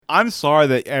I'm sorry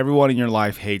that everyone in your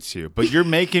life hates you, but you're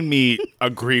making me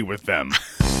agree with them.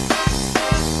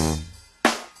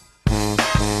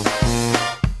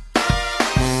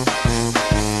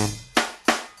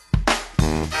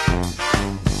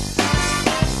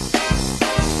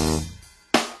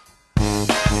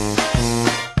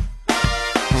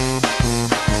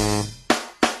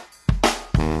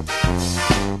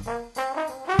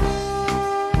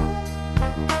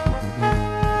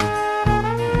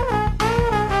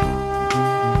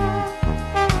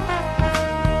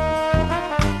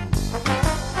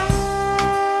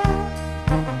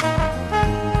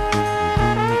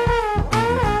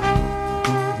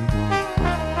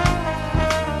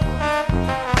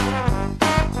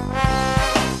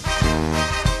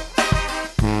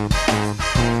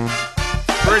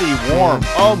 Warm.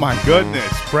 Oh my goodness.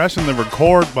 Pressing the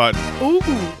record button. Ooh.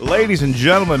 Ladies and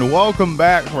gentlemen, welcome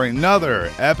back for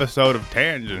another episode of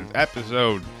Tangents.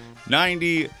 Episode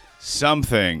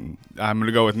 90-something. I'm going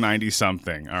to go with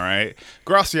 90-something, all right?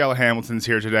 Graciela Hamilton's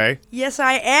here today. Yes,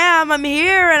 I am. I'm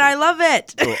here, and I love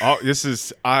it. This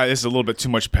is a little bit too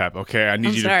much pep, okay? I need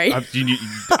I'm you sorry.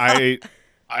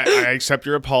 I accept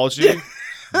your apology.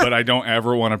 But I don't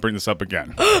ever want to bring this up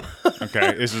again.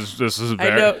 Okay, this is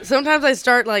very. I know. Sometimes I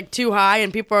start like too high,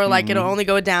 and people are like, "It'll only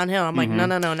go downhill." I'm like, "No,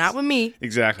 not with me."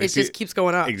 Exactly. It just keeps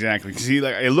going up. Exactly. See,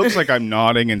 like it looks like I'm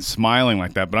nodding and smiling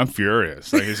like that, but I'm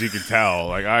furious. Like as you can tell,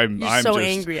 like I'm so just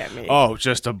angry at me. Oh,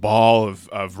 just a ball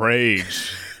of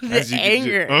rage. The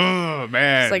anger. Oh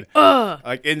man. It's like, ugh.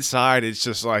 Like inside, it's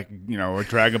just like a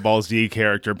Dragon Ball Z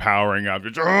character powering up.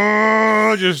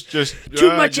 Just too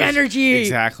much energy.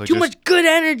 Exactly. Too much good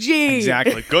energy.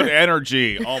 Exactly. Good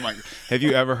energy. Oh my. Have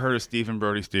you ever heard of Stephen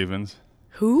Brody Stevens?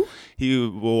 Who? He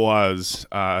was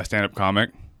a stand-up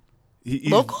comic.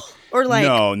 Local or like?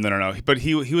 No. But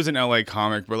he was an LA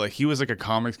comic, but like he was like a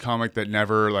comic that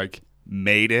never like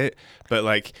made it, but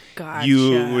like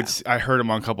gotcha. I heard him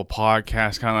on a couple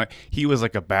podcasts, kind of like he was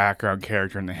like a background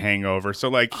character in The Hangover. So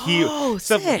like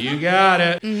sick. You got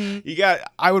it. Mm-hmm.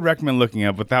 I would recommend looking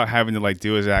up without having to like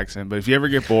do his accent. But if you ever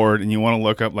get bored and you want to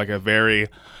look up like a very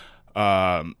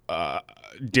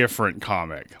different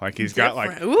comic, like he's got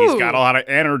a lot of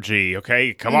energy.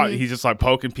 Okay, come on, he's just like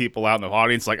poking people out in the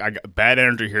audience. Like I got bad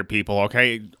energy here, people.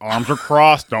 Okay, arms are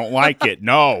crossed. Don't like it.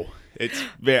 No. I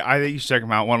think you should check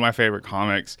him out. One of my favorite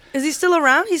comics. Is he still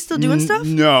around? He's still doing stuff?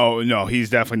 No, he's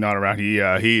definitely not around. He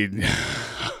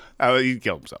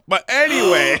killed himself. But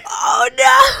anyway. Oh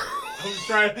no.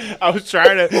 I was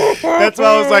trying to. That's why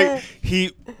I was like,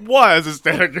 he was a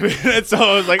stand-up comedian. So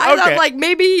I was like, okay. I thought like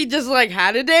maybe he just like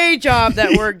had a day job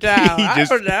that worked out. I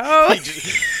don't know.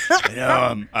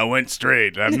 I went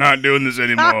straight. I'm not doing this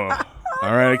anymore.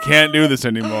 All right, I can't do this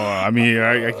anymore. I mean,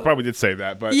 I probably did say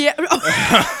that, but yeah.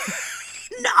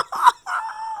 No.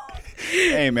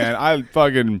 Hey, man, I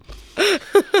fucking.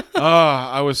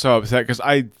 I was so upset because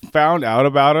I found out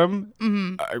about him.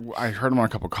 Mm-hmm. I heard him on a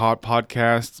couple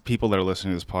podcasts. People that are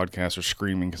listening to this podcast are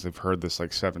screaming because they've heard this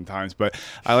like 7 times. But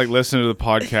I like listened to the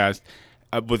podcast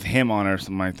with him on it or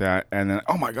something like that. And then,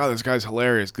 oh my God, this guy's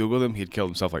hilarious. Googled him. He'd killed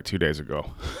himself like 2 days ago.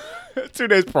 2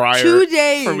 days prior. 2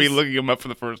 days. For me looking him up for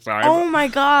the first time. Oh my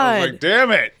God. I was like,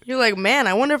 damn it. You're like, man,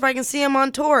 I wonder if I can see him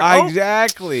on tour.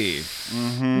 Exactly.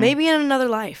 Mm-hmm. Maybe in another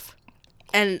life.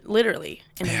 And literally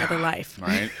in another life.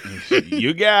 Right.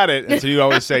 You got it. That's what you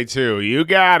always say too. You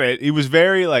got it. He was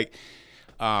very like,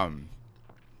 I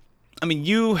mean,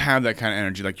 you have that kind of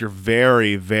energy. Like you're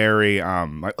very, very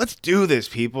like, let's do this,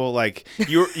 people. Like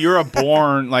you're a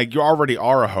born, like you already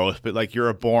are a host, but like you're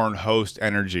a born host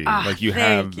energy. Like you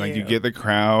have, like you get the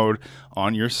crowd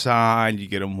on your side, you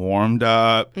get them warmed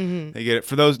up. Mm-hmm. They get it.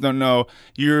 For those who don't know,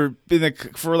 you're been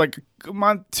for like a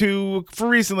month for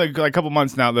recently, like a couple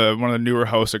months now, one of the newer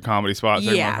hosts at Comedy Spot,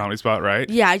 Comedy Spot, right?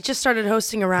 Yeah, I just started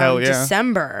hosting around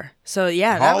December. So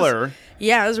yeah,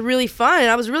 it was really fun, and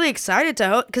I was really excited to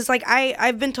host because like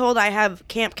I've been told I have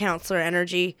camp counselor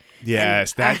energy.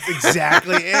 Yes, that's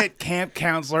exactly it. Camp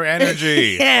counselor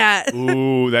energy. Yeah.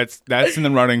 Ooh, that's in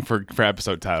the running for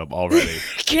episode title already.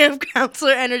 Camp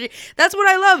counselor energy. That's what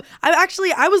I love.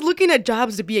 I was looking at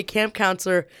jobs to be a camp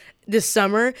counselor this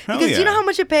summer because you know how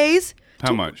much it pays?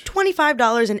 How much?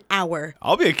 $25 an hour.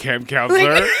 I'll be a camp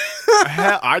counselor.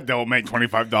 Hell, I don't make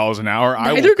 $25 an hour.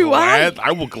 Neither do I.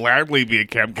 I will gladly be a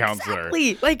camp counselor.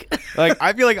 Exactly. Like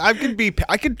I feel like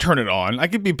I could turn it on. I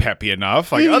could be peppy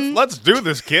enough. Like let's do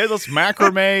this, kid. Let's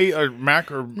macrame or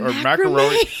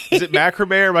macaroni. Is it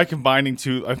macrame or am I combining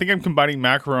two? I think I'm combining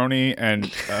macaroni and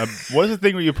what is the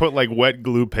thing where you put like wet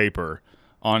glue paper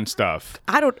on stuff.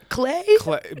 Clay?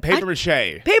 Paper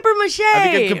mache. Paper mache.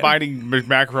 I think I'm combining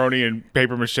macaroni and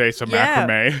paper mache, so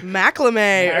macrame.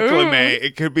 Macrame. Macrame.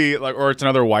 It could be like, or it's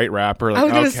another white wrapper. Like, I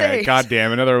was gonna say. God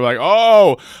damn, another like,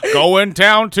 oh, going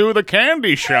down to the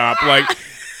candy shop. Like,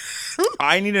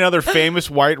 I need another famous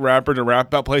white rapper to rap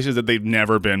about places that they've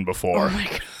never been before. Oh my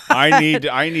God.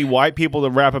 I need white people to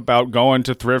rap about going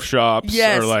to thrift shops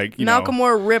or like Malcolm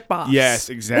Moore ripoffs. Yes,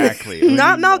 exactly.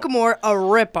 Not Malcolm Moore, a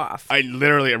ripoff.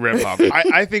 Literally a ripoff.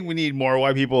 I think we need more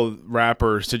white people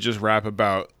rappers to just rap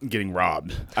about getting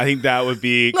robbed. I think that would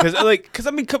be because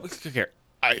I mean,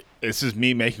 this is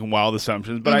me making wild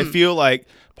assumptions, but I feel like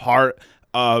part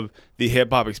of the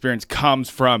hip hop experience comes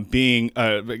from being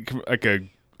like a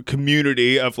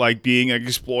community of like being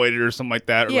exploited or something like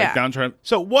that, or like downtrodden.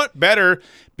 So what better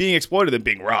being exploited than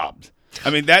being robbed? I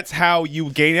mean, that's how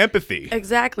you gain empathy.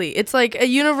 Exactly. It's like a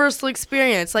universal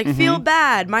experience. Like, feel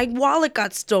bad. My wallet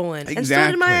got stolen. Exactly. And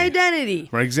so did my identity.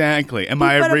 Right, exactly. Am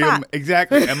I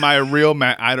a real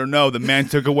man? I don't know. The man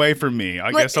took away from me.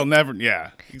 I guess I'll never.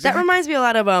 Yeah. Exactly. That reminds me a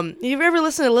lot of have you ever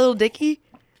listened to Lil Dicky?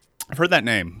 I've heard that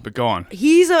name, but go on.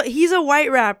 He's a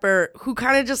white rapper who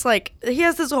kind of just like, he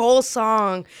has this whole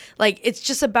song, like it's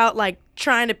just about like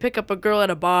trying to pick up a girl at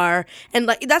a bar, and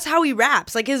like that's how he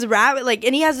raps. Like his rap, like,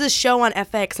 and he has this show on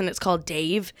FX, and it's called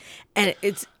Dave, and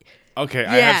it's okay.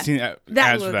 I have seen ads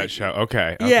for that show.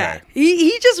 Okay. Yeah,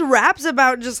 he just raps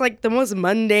about just like the most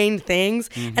mundane things,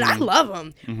 and I love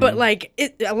him. But like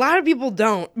a lot of people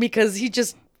don't, because he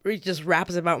just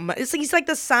raps about it's like he's like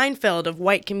the Seinfeld of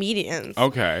white comedians.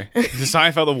 Okay. The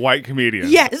Seinfeld of white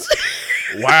comedians. Yes.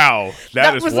 Wow.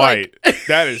 that is white. Like...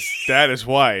 that is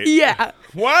white. Yeah.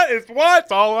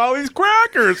 What's all these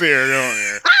crackers here going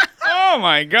here? Oh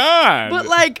my God. But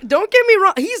like, don't get me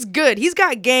wrong, he's good. He's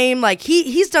got game. Like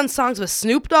he's done songs with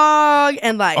Snoop Dogg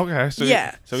and like okay, so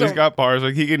he's got bars.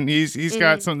 Like he's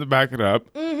got something to back it up.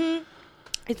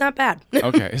 It's not bad.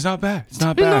 Okay, it's not bad. It's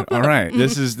not bad. All right,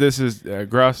 this is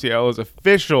Graciella's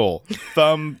official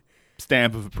thumb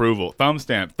stamp of approval. Thumbs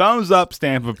up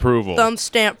stamp of approval. Thumb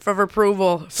stamp of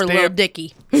approval for Lil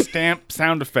Dicky. Stamp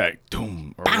sound effect,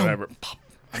 doom or whatever.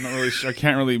 I'm not really sure. I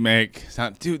can't really make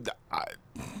sound, dude.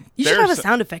 You should have a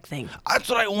sound effect thing. That's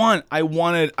what I want.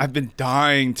 I've been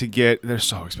dying to get. They're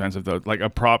so expensive though. Like a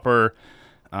proper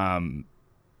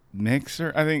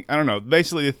mixer. I don't know.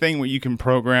 Basically, the thing where you can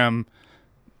program.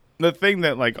 The thing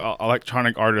that like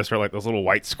electronic artists are like those little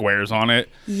white squares on it.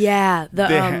 Yeah,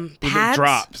 the pads. It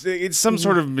drops. It's some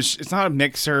sort of. It's not a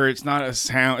mixer. It's not a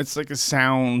sound. It's like a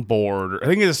soundboard. I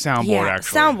think it's a soundboard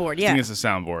actually. Soundboard. Yeah. I think it's a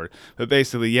soundboard. But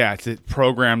basically, to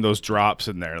program those drops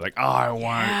in there. Like, I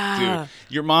want, dude.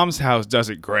 Your Mom's House does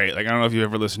it great. Like, I don't know if you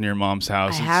ever listen to Your Mom's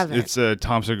House. I haven't. It's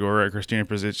Tom Segura, Christina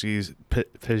Pizzichi's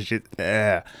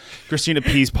Christina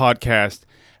P's podcast,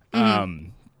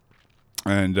 and.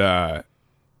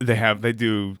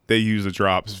 They use the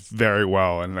drops very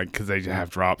well, and like because they have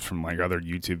drops from like other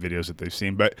YouTube videos that they've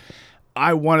seen. But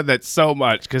I wanted that so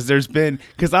much because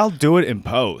I'll do it in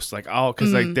post, like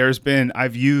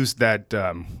I've used that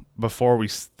before we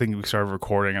started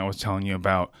recording. I was telling you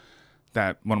about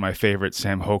that one of my favorite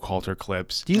Sam Hochhalter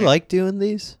clips. Do you like doing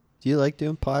these? Do you like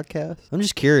doing podcasts? I'm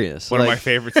just curious. One of my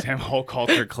favorite Sam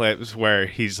Hochhalter clips where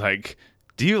he's like,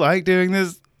 "Do you like doing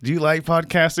this? Do you like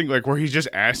podcasting?" Like where he's just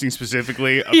asking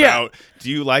specifically about, do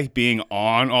you like being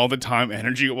on all the time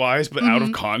energy-wise, but out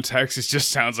of context, it just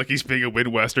sounds like he's being a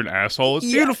Midwestern asshole. It's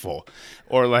beautiful.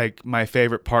 Or like my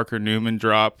favorite Parker Newman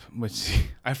drop, which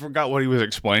I forgot what he was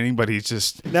explaining, but he's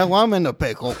just... Now I'm in a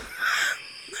pickle.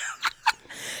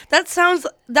 That sounds...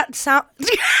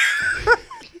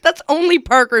 That's only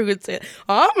Parker who'd say it.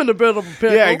 I'm in a bit of a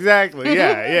pickle. Yeah, exactly.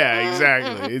 Yeah,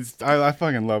 exactly. I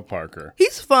fucking love Parker.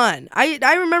 He's fun.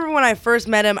 I remember when I first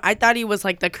met him, I thought he was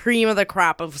like the cream of the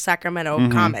crop of Sacramento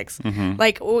comics.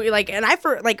 Like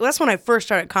that's when I first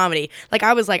started comedy. Like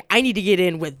I was like, I need to get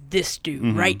in with this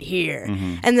dude right here.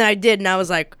 And then I did, and I was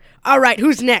like, all right,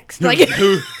 who's next? Like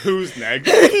who's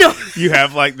next? No. You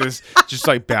have like this just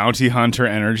like bounty hunter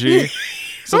energy.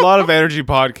 It's a lot of energy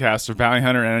podcasts or bounty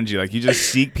hunter energy. Like you just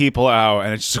seek people out,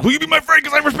 and it's just, will you be my friend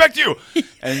because I respect you?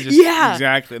 And just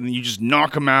exactly, and then you just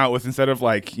knock them out with, instead of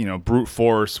like brute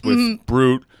force, with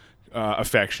brute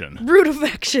affection. Brute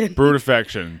affection. Brute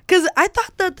affection. Because I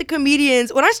thought that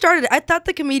when I started, I thought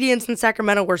the comedians in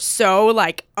Sacramento were so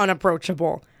like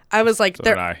unapproachable. I was like, So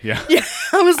did I. Yeah. Yeah,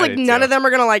 I was like, did none too. of them are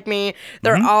gonna like me.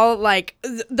 They're all like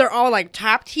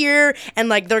top tier, and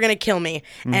like they're gonna kill me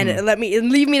and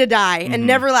leave me to die and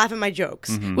never laugh at my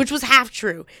jokes, which was half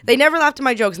true. They never laughed at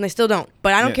my jokes, and they still don't.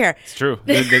 But I don't care. It's true.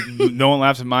 No one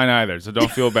laughs at mine either, so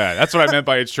don't feel bad. That's what I meant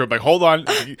by it's true. Like, hold on,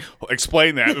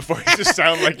 explain that before you just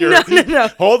sound like you're. No.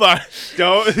 Hold on,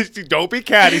 don't be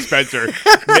catty, Spencer.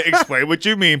 Explain what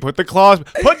you mean. Put your claws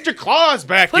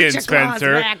back in, your claws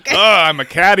Spencer. back. I'm a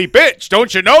catty bitch.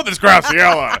 Don't you know this,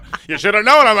 Graciela? You should have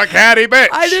known I'm a catty bitch.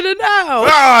 I didn't know.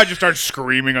 I just start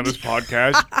screaming on this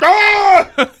podcast.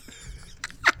 Ah!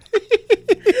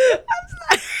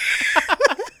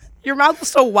 Your mouth was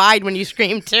so wide when you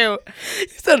screamed too. You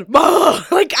said, "Bah!"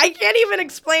 Like I can't even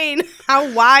explain how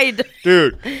wide.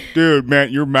 Dude,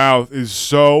 man, your mouth is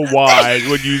so wide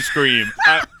when you scream.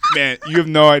 Man, you have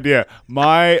no idea.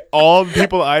 All the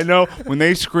people I know, when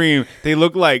they scream, they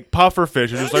look like puffer fish.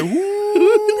 They're just like,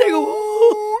 woo. They go,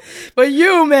 "Ooh." But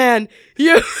you, man,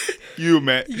 Man.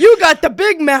 you got the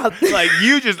big mouth. Like,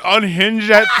 you just unhinged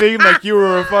that thing like you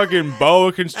were a fucking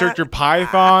boa constrictor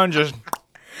python,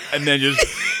 and then just,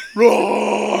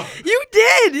 roar. You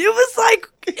did. It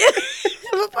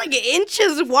was like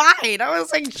inches wide. I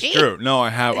was like, gee. True. No, I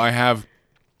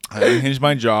unhinged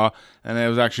my jaw, and I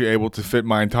was actually able to fit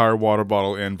my entire water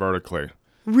bottle in vertically.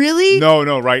 Really?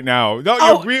 No, right now.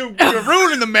 No, you're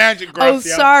ruining the magic, Oh, Gracia.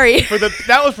 sorry.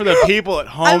 That was for the people at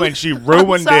home, and she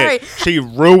ruined sorry. it. She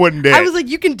ruined it. I was like,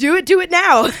 you can do it. Do it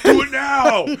now. do it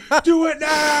now. Do it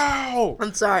now.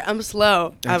 I'm sorry. I'm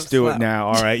slow. Let's do it now.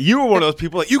 All right. You were one of those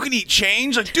people like, you can eat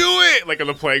change. Like, do it. Like on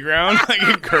the playground, like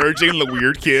encouraging the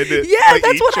weird kid. To, Yeah, like,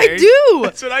 that's eat what I change. do.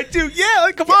 That's what I do. Yeah.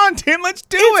 Like, come on, Tim. Let's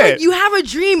do It's it. like you have a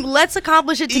dream. Let's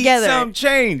accomplish it together. Eat some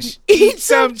change. Eat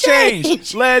some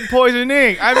change. Lead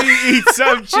poisoning. I mean, eat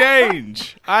some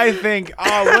change. I think,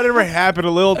 whatever happened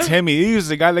to little Timmy? He was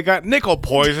the guy that got nickel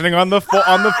poisoning on the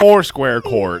Foursquare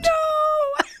court.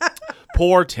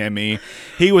 Poor Timmy.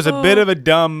 He was a bit of a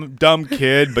dumb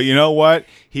kid, but you know what?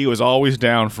 He was always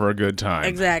down for a good time.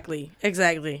 Exactly. And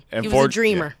He was a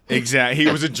dreamer. Exactly. He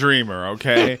was a dreamer,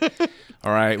 okay?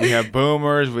 All right, we have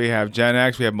boomers, we have Gen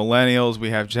X, we have millennials,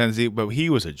 we have Gen Z, but he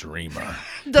was a dreamer.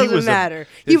 Doesn't matter.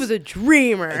 He was a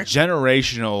dreamer.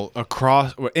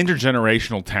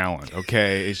 Intergenerational talent,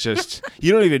 okay? It's just,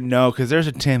 you don't even know, because there's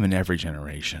a Tim in every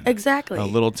generation. Exactly. A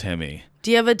little Timmy. Do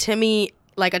you have a Timmy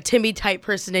type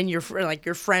person in your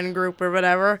your friend group or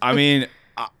whatever? I mean,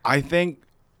 I think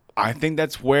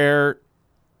that's where,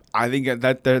 I think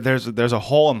that there's a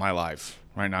hole in my life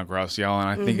right now, Graciela, and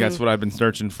I think that's what I've been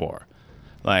searching for.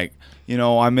 Like, you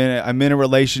know, I'm in a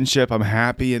relationship. I'm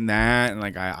happy in that, and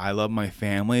like I love my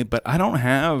family, but I don't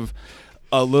have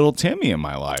a little Timmy in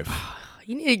my life.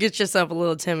 You need to get yourself a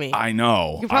little Timmy. I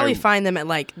know. You probably find them at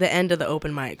like the end of the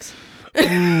open mics.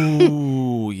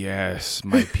 Ooh, yes,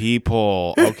 my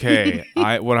people. Okay,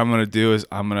 what I'm gonna do is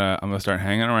I'm gonna start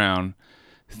hanging around,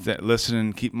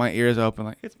 listening, keep my ears open.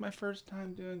 Like, it's my first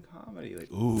time doing comedy.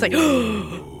 Like, ooh. It's like,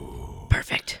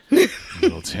 perfect.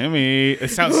 Little Timmy. It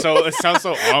sounds so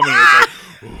ominous.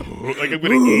 Like I'm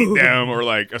gonna eat them or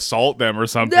like assault them or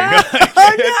something. No, That's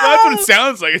what it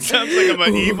sounds like. It sounds like I'm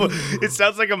an evil. It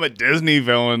sounds like I'm a Disney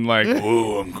villain. Like,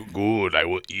 oh, I'm good. I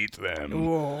will eat them.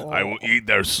 Whoa. I will eat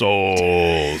their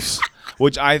souls.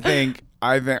 Which I think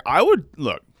I would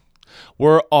look.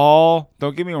 We're all.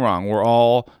 Don't get me wrong. We're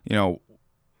all. You know.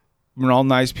 We're all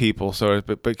nice people,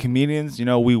 but comedians, you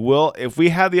know, we will, if we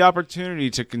had the opportunity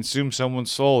to consume someone's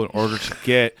soul in order to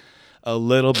get a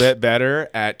little bit better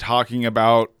at talking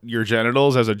about your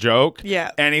genitals as a joke,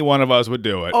 yeah, any one of us would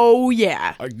do it. Oh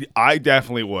yeah, I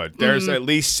definitely would. There's at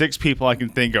least 6 people I can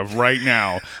think of right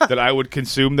now that I would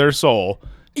consume their soul.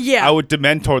 Yeah, I would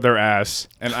Dementor their ass,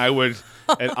 and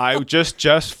I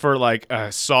just for like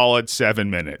a solid 7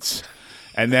 minutes.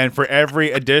 And then for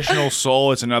every additional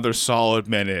soul, it's another solid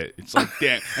minute. It's like,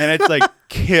 damn. And it's like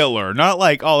killer. Not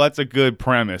like, oh, that's a good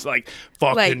premise. Like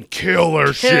fucking like,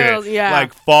 killer shit. Yeah.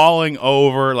 Like falling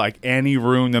over like any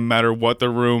room, no matter what the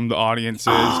room the audience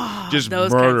is. Just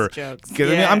those murder. kinds of jokes.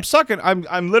 Because Yeah. I mean,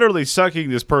 I'm literally sucking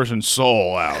this person's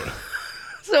soul out.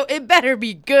 So it better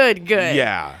be good.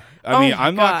 Yeah. I mean, my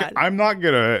God. I'm not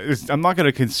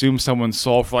gonna consume someone's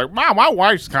soul for like, my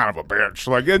wife's kind of a bitch.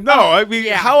 Like, no, I mean,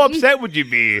 yeah. how upset would you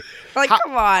be? Like,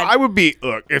 come on. I would be.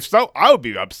 Look, if so, I would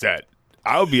be upset.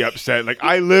 Like,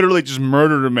 I literally just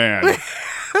murdered a man.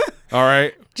 All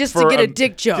right, Just to get a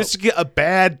dick joke. Just to get a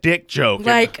bad dick joke.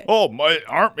 Like, and, oh my,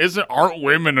 aren't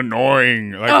women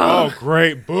annoying? Like, oh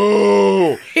great,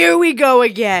 boo. Here we go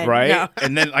again. Right, No.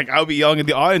 and then like I'll be yelling at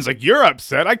the audience, like, you're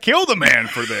upset. I killed a man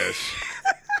for this.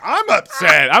 I'm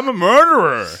upset. I'm a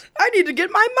murderer. I need to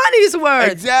get my money's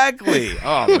worth. Exactly.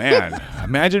 Oh man,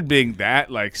 imagine being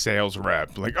that like sales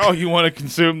rep. Like, oh, you want to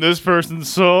consume this person's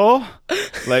soul?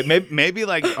 Like maybe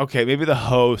like okay, maybe the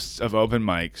hosts of open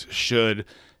mics should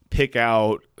pick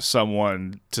out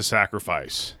someone to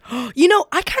sacrifice. You know,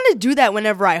 I kind of do that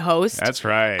whenever I host. That's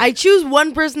right. I choose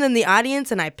one person in the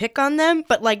audience and I pick on them,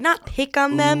 but like not pick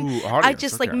on them. I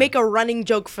just like make a running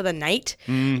joke for the night.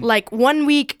 Like one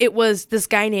week it was this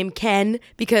guy named Ken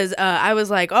because I was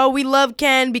like, oh, we love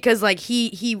Ken because like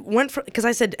he went for, because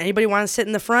I said, anybody want to sit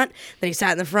in the front? Then he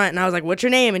sat in the front and I was like, what's your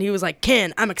name? And he was like,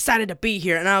 Ken, I'm excited to be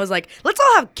here. And I was like, let's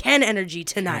all have Ken energy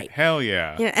tonight. Hell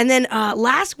yeah. Yeah. And then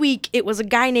last week it was a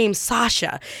guy named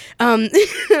Sasha.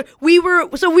 We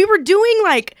were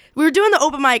doing the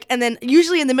open mic, and then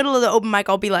usually in the middle of the open mic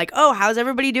I'll be like, oh, how's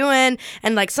everybody doing?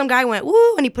 And like some guy went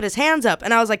woo and he put his hands up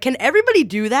and I was like, can everybody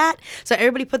do that? So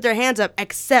everybody put their hands up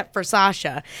except for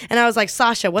Sasha. And I was like,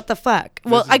 Sasha, what the fuck?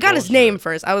 Well, I got his name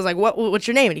first. I was like, what's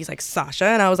your name? And he's like, Sasha.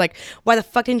 And I was like, why the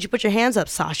fuck didn't you put your hands up,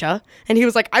 Sasha? And he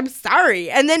was like, I'm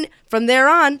sorry. And then from there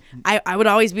on I would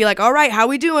always be like, all right, how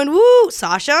we doing? Woo,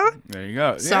 Sasha. There you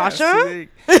go. Sasha.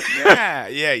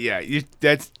 Yeah.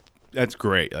 That's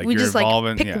great. Like We you're just like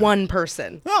involving. pick one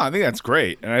person. No, I think that's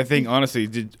great. And I think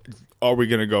honestly, are we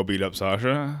gonna go beat up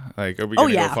Sasha? Like, are we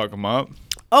gonna go fuck him up?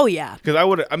 Oh yeah.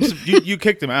 Because you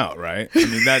kicked him out, right? I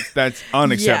mean, that's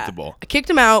unacceptable. Yeah. I kicked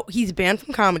him out. He's banned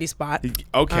from Comedy Spot.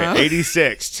 Okay,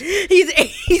 86.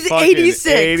 He's Fucking 86.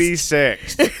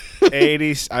 86.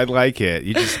 80. I like it.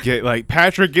 You just get like,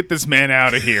 Patrick, get this man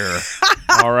out of here.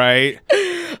 All right.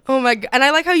 Oh my god. And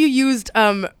I like how you used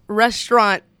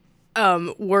restaurant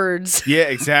words. Yeah,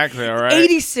 exactly. All right.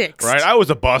 86. Right. I was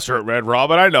a busser at Red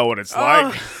Robin. I know what it's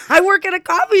like. I work at a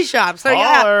coffee shop. So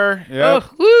Holler. yeah. Yep.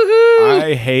 Oh, woohoo.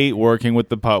 I hate working with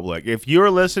the public. If you're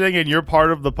listening and you're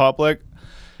part of the public,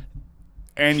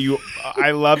 and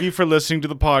I love you for listening to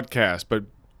the podcast,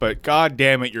 but god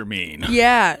damn it, you're mean.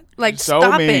 Yeah. Like So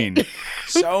stop mean. it.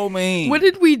 So mean. What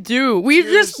did we do? We're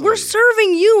Seriously.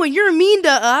 serving you and you're mean to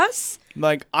us.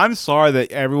 Like, I'm sorry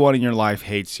that everyone in your life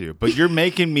hates you, but you're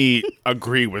making me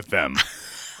agree with them.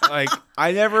 Like,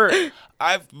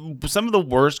 some of the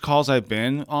worst calls I've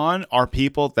been on are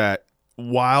people that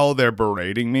while they're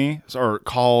berating me, or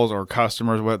calls or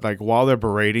customers, while they're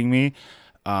berating me,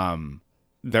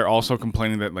 they're also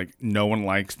complaining that like no one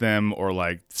likes them or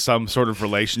like some sort of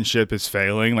relationship is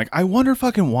failing. Like, I wonder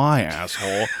fucking why,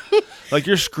 asshole. Like,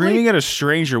 you're screaming at a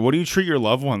stranger. What do you treat your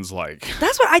loved ones like?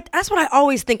 That's what I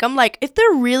always think. I'm like, if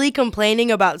they're really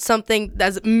complaining about something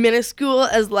that's minuscule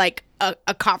as like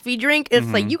a coffee drink, it's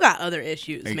like, you got other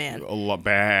issues, man. A lot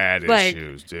bad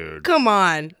issues, dude. Come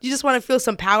on. You just want to feel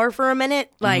some power for a minute?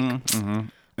 Like,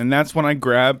 And that's when I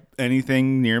grab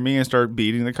anything near me and start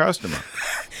beating the customer.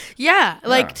 yeah.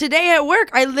 Like today at work,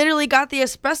 I literally got the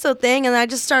espresso thing and I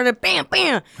just started bam,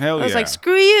 bam. Hell I was yeah. like,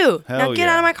 screw you. Hell Now get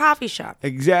yeah. out of my coffee shop.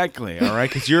 Exactly. All right.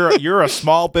 Because you're a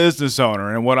small business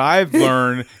owner. And what I've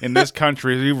learned in this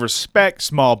country is we respect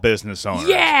small business owners.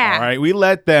 Yeah. All right. We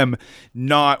let them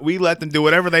do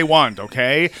whatever they want.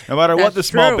 Okay. No matter what That's the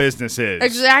small true. business is.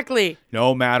 Exactly.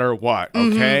 No matter what.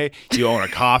 Okay. You own a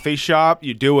coffee shop.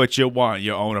 You do what you want.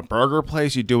 You own a burger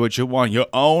place. You do what you want. You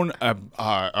own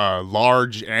a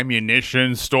large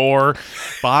ammunition store.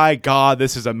 By God,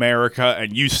 this is America,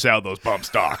 and you sell those bump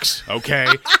stocks. Okay.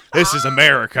 This is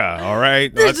America. All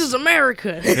right. This is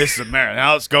America. This is America.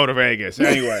 Now let's go to Vegas.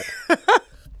 Anyway.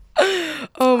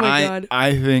 Oh my God.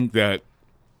 I think that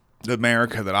the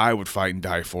America that I would fight and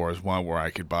die for is one where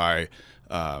I could buy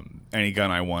any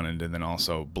gun I wanted and then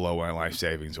also blow my life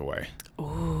savings away.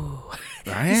 Ooh.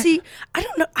 Right? See, I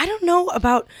don't know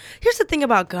about. Here's the thing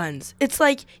about guns. It's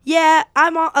like, yeah,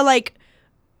 I'm all like,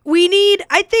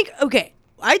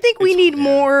 I think we need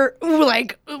more.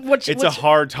 Like, It's a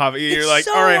hard topic. You're It's like,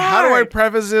 so all right, how do I hard.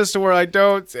 preface this to where I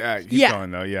don't? Keep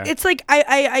going though. Yeah. It's like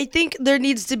I think there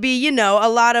needs to be, a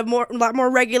lot more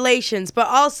regulations, but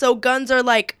also guns are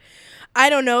like, I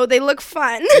don't know, they look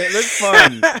fun. They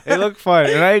look fun.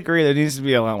 And I agree there needs to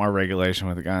be a lot more regulation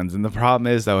with guns. And the problem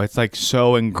is though, it's like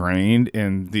so ingrained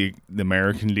in the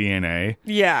American DNA.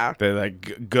 Yeah. That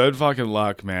like good fucking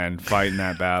luck, man, fighting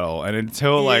that battle. And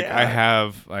until like Yeah. I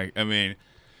have like, I mean,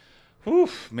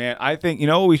 Oof, man, I think you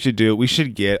know what we should do. We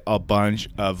should get a bunch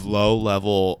of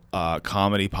low-level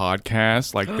comedy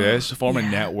podcasts like this, form a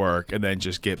network, and then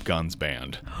just get guns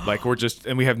banned. Like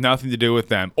and we have nothing to do with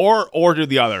them, or do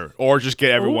the other, or just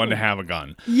get everyone to have a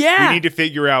gun. Yeah, we need to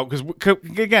figure out because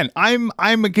again, I'm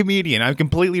a comedian. I'm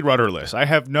completely rudderless. I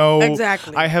have no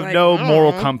no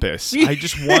moral compass. I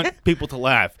just want people to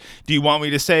laugh. Do you want me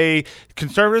to say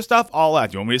conservative stuff? I'll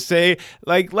laugh. Do you want me to say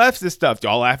like leftist stuff?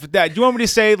 I'll laugh at that. Do you want me to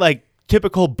say like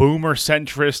typical boomer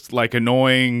centrist, like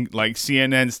annoying, like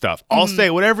CNN stuff? I'll say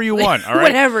whatever you want. All right.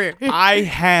 Whatever. I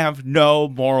have no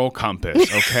moral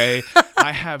compass. Okay.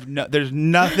 I have no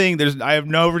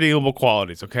redeemable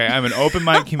qualities. Okay. I'm an open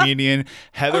mind comedian.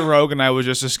 Heather Rogan, I was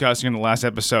just discussing in the last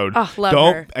episode. Oh, love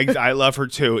her. I love her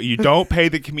too. You don't pay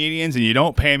the comedians and you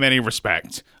don't pay them any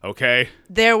respect. Okay.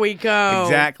 There we go.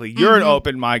 Exactly. You're an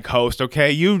open mic host.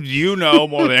 Okay. You know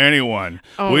more than anyone.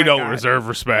 We don't reserve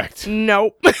respect.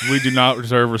 Nope. We do not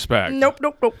reserve respect. Nope.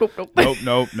 Nope.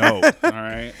 All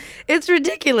right. It's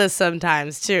ridiculous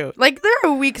sometimes too. Like there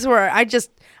are weeks where I'm just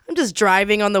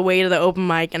driving on the way to the open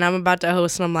mic and I'm about to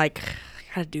host and I'm like,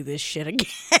 I gotta do this shit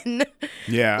again.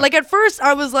 Yeah. Like at first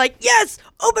I was like, yes,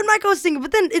 open mic hosting,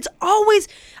 but then it's always,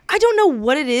 I don't know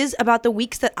what it is about the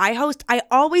weeks that I host. I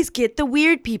always get the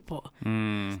weird people.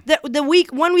 One week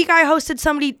I hosted,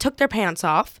 somebody took their pants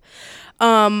off.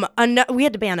 We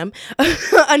had to ban him.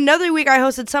 Another week I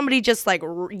hosted, somebody just like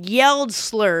yelled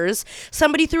slurs.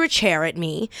 Somebody threw a chair at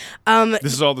me.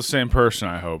 This is all the same person,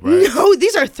 I hope, right? No,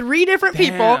 these are three different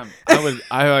people.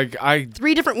 I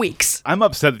 3 different weeks. I'm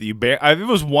upset that you ban. If it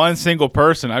was one single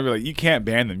person, I'd be like, you can't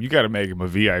ban them. You got to make him a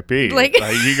VIP. Like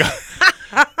you got.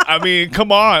 I mean,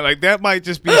 come on. Like, that might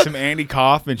just be some Andy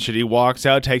Kaufman shit. He walks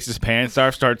out, takes his pants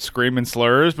off, starts screaming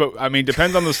slurs. But, I mean,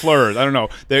 depends on the slurs. I don't know.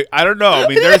 I don't know. I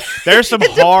mean, there's some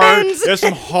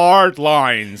hard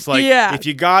lines. Like, if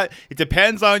you got, it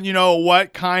depends on,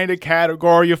 what kind of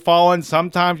category you fall in.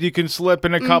 Sometimes you can slip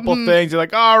in a couple things. You're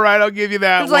like, all right, I'll give you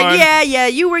that it's one. It's like, yeah,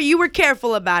 you were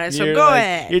careful about it, so go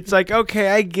ahead. It's like, okay,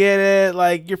 I get it.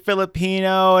 Like, you're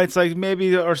Filipino. It's like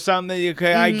maybe, or something.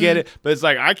 Okay, I get it. But it's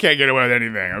like, I can't get away with anything.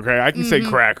 Okay, I can say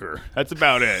cracker. That's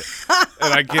about it.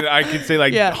 And I can say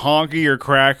like honky or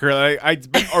cracker. Like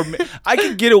I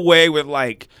can get away with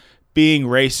like being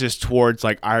racist towards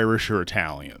like Irish or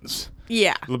Italians.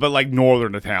 Yeah. But like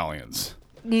Northern Italians.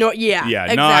 No. Yeah. Yeah.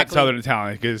 Exactly. Not Southern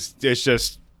Italians because it's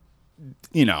just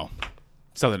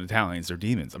Southern Italians are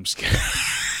demons. I'm just kidding.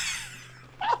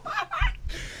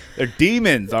 They're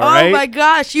demons, all right? Oh, my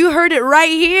gosh. You heard it right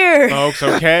here. Folks,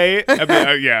 okay? I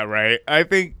mean, yeah, right. I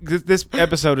think this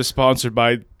episode is sponsored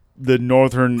by the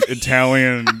Northern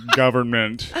Italian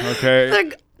government, okay?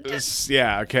 Okay.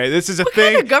 This is a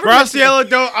thing. Graciela,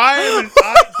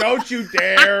 don't you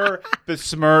dare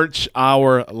besmirch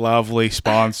our lovely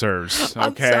sponsors,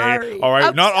 okay? I'm sorry. All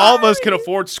right? Not all of us can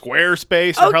afford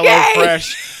Squarespace or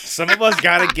HelloFresh. Some of us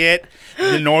got to get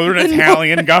the Northern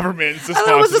Italian government to sponsor. I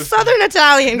thought it was the Southern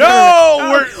Italian.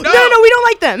 No, we don't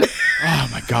like them. Oh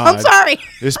my God! I'm sorry.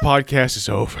 This podcast is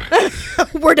over.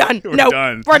 We're done. We're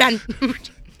done.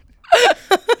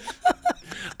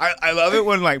 I love it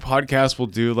when like podcasts will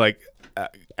do like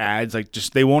ads, like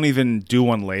just they won't even do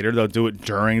one later. They'll do it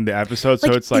during the episode,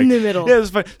 so it's like in the middle. Yeah,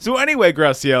 it's fun. So anyway,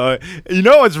 Graciela,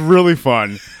 what's really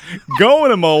fun?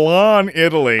 Going to Milan,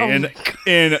 Italy,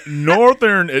 in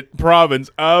northern province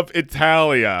of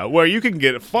Italia, where you can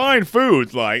get fine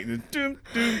foods like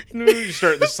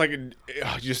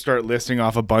you start listing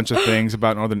off a bunch of things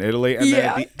about northern Italy, and then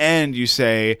at the end you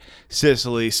say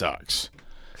Sicily sucks.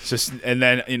 And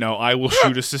then I will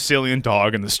shoot a Sicilian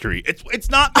dog in the street. It's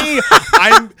not me.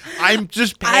 I'm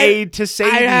just paid to say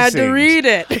these things. I had to read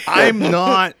it. I'm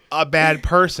not a bad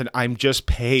person. I'm just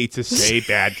paid to say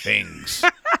bad things.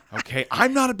 Okay,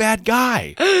 I'm not a bad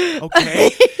guy. Okay,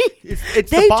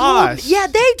 it's the boss.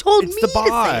 They told me it's the boss.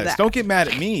 To say that. Don't get mad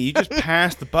at me. You just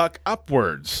pass the buck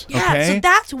upwards. Yeah, okay? So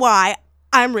that's why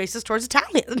I'm racist towards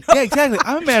Italians. Yeah, exactly.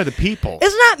 I'm a man of the people.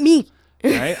 It's not me.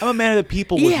 Right? I'm a man of the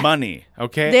people with money,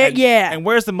 okay? And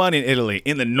where's the money in Italy?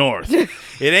 In the north. It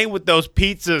ain't with those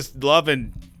pizzas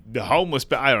loving the homeless.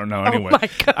 I don't know. Anyway, oh my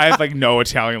God. I have like no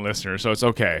Italian listeners, so it's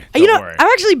okay. Don't worry.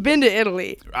 I've actually been to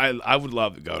Italy. I would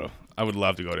love to go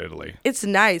to Italy. It's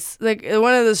nice. Like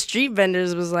one of the street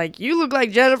vendors was like, "You look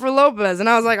like Jennifer Lopez," and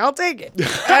I was like, "I'll take it."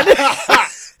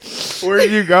 Where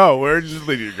did you go? Where did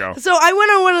you go? So I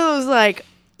went on one of those like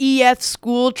EF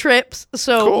school trips.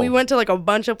 So we went to like a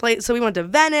bunch of places. So we went to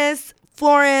Venice,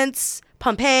 Florence,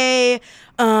 Pompeii.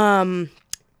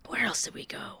 Where else did we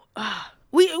go?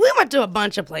 We went to a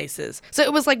bunch of places. So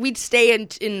it was like we'd stay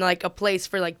in like a place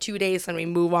for like 2 days and we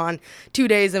move on. 2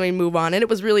 days and we move on. And it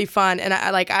was really fun. And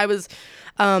I was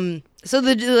so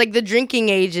the drinking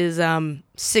age is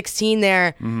 16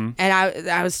 there, and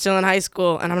I was still in high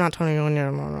school, and I'm not 21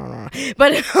 yet,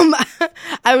 but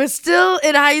I was still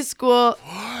in high school.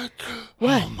 What?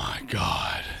 Oh my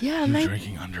God! Yeah, you're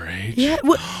drinking underage. Yeah,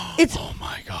 it's. Oh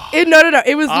my God! No.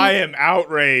 It was. I am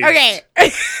outraged. Okay,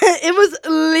 it was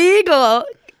legal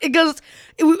because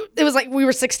it was like we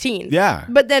were 16. Yeah.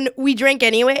 But then we drank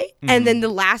anyway, and then the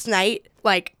last night,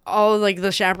 like all like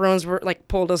the chaperones were like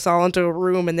pulled us all into a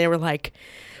room, and they were like,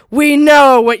 "We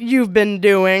know what you've been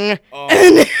doing."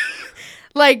 And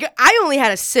like I only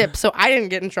had a sip, so I didn't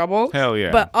get in trouble. Hell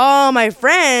yeah. But all my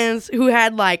friends who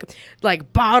had like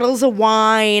bottles of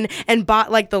wine and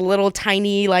bought like the little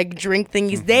tiny like drink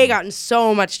thingies, they got in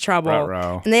so much trouble.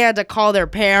 Ruh-roh. And they had to call their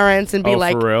parents and be Oh,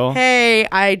 like, for real? "Hey,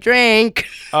 I drank."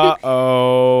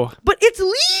 Uh-oh. But it's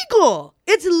legal.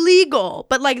 It's legal.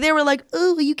 But like they were like,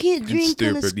 "Oh, you can't drink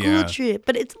on a stupid, school yeah. trip."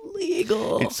 But it's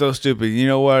legal. It's so stupid. You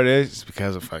know what it is? It's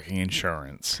because of fucking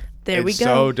insurance. There we It's go.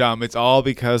 so dumb. It's all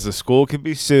because the school can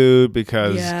be sued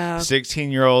because Yeah.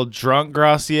 16-year-old drunk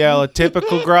Graciela,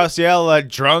 typical Graciela,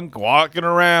 drunk walking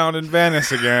around in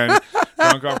Venice again.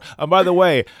 And by the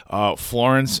way,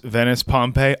 Florence, Venice,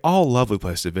 Pompeii, all lovely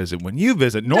places to visit. When you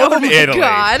visit northern Italy,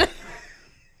 God.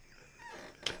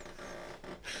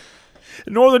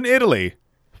 northern Italy,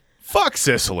 fuck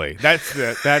Sicily. That's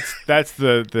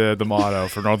the motto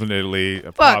for northern Italy,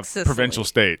 Sicily. provincial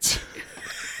states.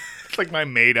 It's like my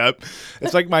made up.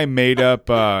 It's like my made up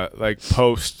like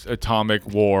post atomic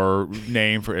war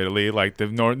name for Italy, like the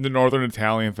Northern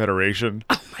Italian Federation.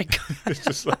 Oh my God. It's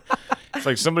just like it's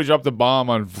like somebody dropped a bomb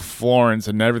on Florence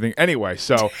and everything. Anyway,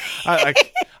 so I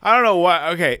don't know what.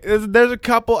 Okay, there's a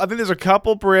couple. I think there's a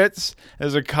couple Brits.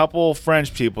 There's a couple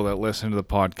French people that listen to the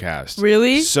podcast.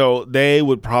 Really? So they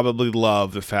would probably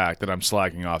love the fact that I'm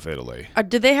slacking off Italy.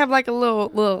 Did they have like a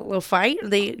little fight? Are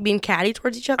they being catty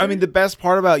towards each other? I mean, the best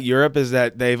part about Europe is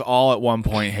that they've all at one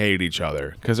point hated each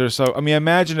other because they're so. I mean,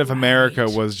 imagine if America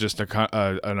was just a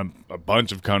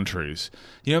bunch of countries.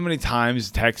 You know how many times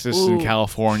Texas and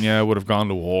California would have gone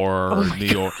to war, or New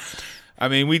York. I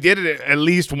mean, we did it at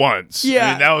least once. Yeah.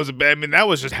 I mean, that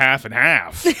was just half and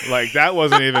half. Like, that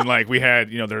wasn't even like we had,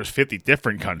 there's 50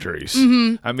 different countries.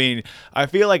 Mm-hmm. I mean, I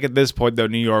feel like at this point, though,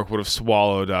 New York would have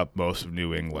swallowed up most of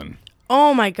New England.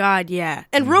 Oh my God, yeah,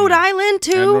 and Rhode Island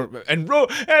too. And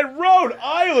Rhode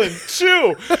Island,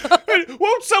 too. And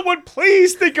won't someone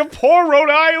please think of poor Rhode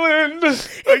Island?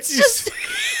 Like, you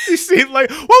see, like,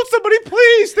 won't somebody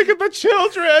please think of the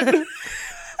children?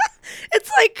 It's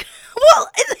like, well,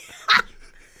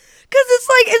 because it's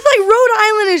like Rhode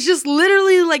Island is just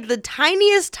literally like the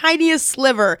tiniest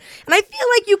sliver, and I feel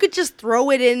like you could just throw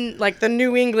it in like the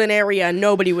New England area and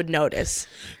nobody would notice.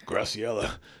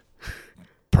 Graciela,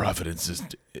 Providence is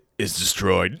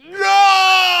destroyed. No!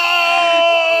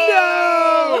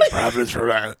 Providence,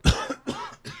 Rhode Island.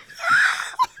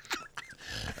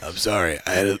 I'm sorry.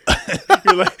 I had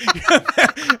you're like,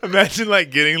 imagine like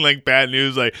getting like bad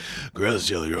news like,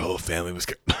 Graciela, your whole family was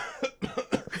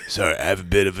sorry, I have a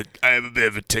bit of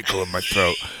a tickle in my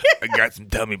throat. I got some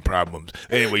tummy problems.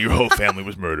 Anyway, your whole family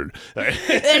was murdered.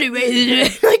 Anyway,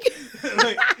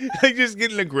 like just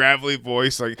getting a gravelly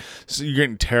voice, like so you're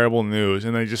getting terrible news,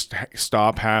 and they just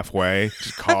stop halfway,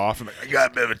 just cough, and like, I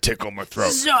got a bit of a tickle in my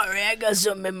throat. sorry, I got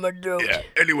something in my throat. Yeah.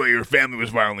 Anyway, your family was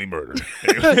violently murdered.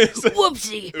 Anyway,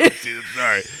 Whoopsie. Oopsie, I'm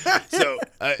sorry. So,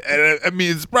 I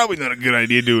mean, it's probably not a good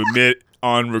idea to admit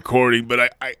on recording,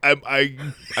 but I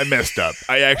messed up.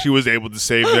 I actually was able to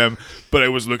save them, but I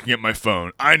was looking at my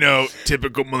phone. I know,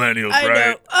 typical millennials,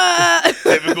 right?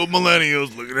 Typical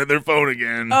millennials looking at their phone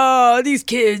again. Oh, these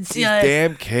kids. These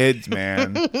damn kids,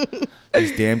 man.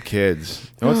 These damn kids.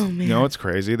 You know what's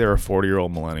crazy? There are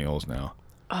 40-year-old millennials now.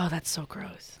 Oh, that's so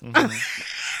gross.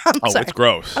 Mm-hmm. sorry. It's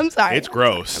gross. I'm sorry. It's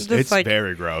gross. I'm It's like,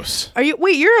 very gross. Are you?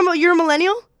 Wait, you're a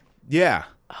millennial? Yeah.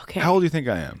 Okay. How old do you think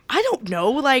I am? I don't know.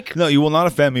 Like, No, you will not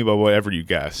offend me by whatever you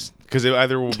guess, because it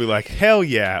either will be like hell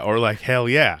yeah or like hell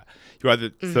yeah. You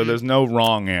either so there's no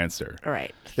wrong answer. all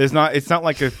right. There's not. It's not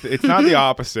like it's not the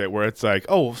opposite where it's like,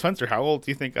 oh, Spencer, how old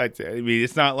do you think I mean,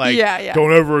 it's not like Yeah.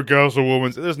 don't ever guess a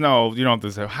woman's. There's no. You don't have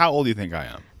to say how old do you think I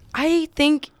am. I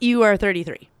think you are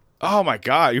 33. Oh my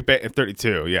God, you're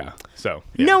 32. Yeah. So.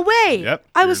 Yeah. No way. Yep.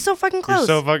 I was so fucking close.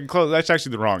 You're so fucking close. That's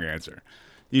actually the wrong answer.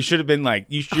 You should have been like,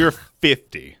 you're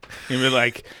 50. You'd be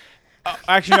like, oh,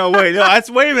 actually, no, wait. No,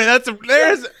 wait a minute.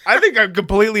 I think I'm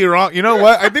completely wrong. You know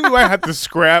what? I think we might have to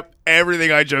scrap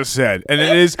everything I just said. And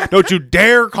it is, don't you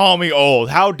dare call me old.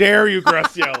 How dare you,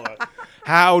 Graciela?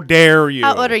 How dare you?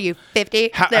 How old are you? 50?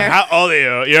 How old are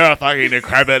you? You're a fucking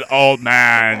decrepit old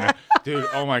man. Dude,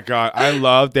 oh my God. I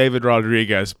love David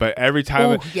Rodriguez, but every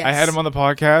time I had him on the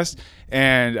podcast,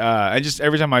 and I just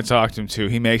every time I talk to him too,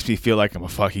 he makes me feel like I'm a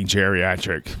fucking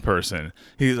geriatric person.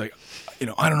 He's like,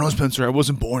 I don't know, Spencer, I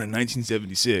wasn't born in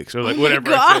 1976 or like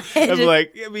whatever. I'm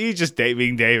like, he's just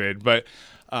being David, but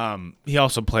he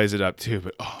also plays it up too.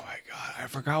 But oh my God, I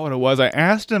forgot what it was. I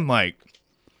asked him like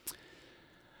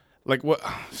what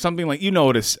something like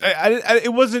what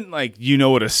it wasn't like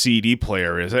what a CD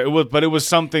player is. But it was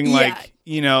something like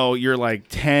you're like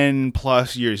 10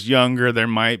 plus years younger. There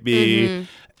might be. Mm-hmm.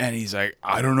 And he's like,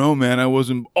 I don't know, man. I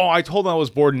told him I was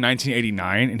born in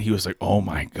 1989, and he was like, oh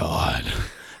my God.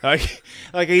 Like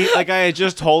I had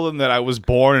just told him that I was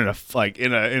born in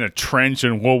a trench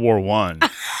in World War I.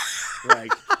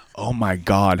 Like, oh my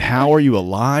God, how are you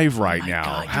alive right now?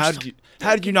 God,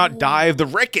 how did you not die of the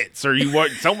rickets, or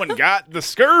someone got the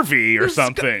scurvy or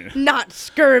something? Not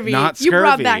scurvy. You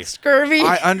brought back scurvy.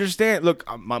 I understand. Look,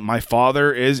 my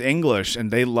father is English, and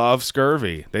they love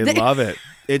scurvy. They love it.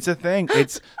 It's a thing.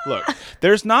 Look,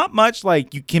 there's not much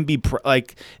like you can be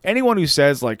like anyone who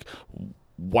says like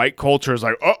white culture is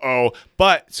like,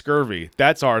 but scurvy,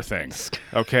 that's our thing.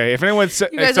 Okay? If anyone says...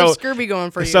 You guys have scurvy going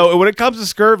for you. So when it comes to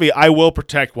scurvy, I will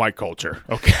protect white culture.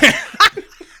 Okay?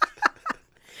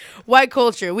 White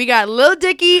culture. We got Lil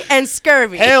Dicky and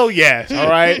scurvy. Hell yes. All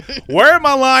right? Where are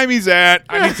my limeys at?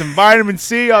 I need some vitamin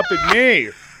C up in me.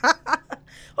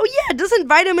 Oh, yeah. Doesn't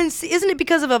vitamin C... Isn't it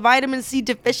because of a vitamin C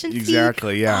deficiency?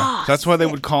 Exactly, yeah. Oh, that's why they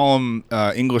would call them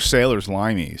English sailors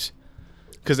limeys.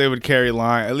 Because they would carry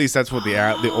lime. At least that's what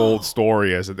the old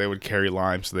story is, that they would carry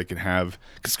lime so they could have.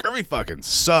 Because scurvy fucking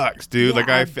sucks, dude. Yeah,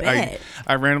 like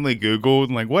I randomly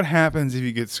Googled like what happens if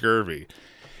you get scurvy,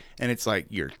 and it's like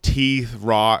your teeth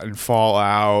rot and fall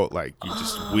out, like you're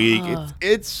just weak.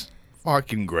 It's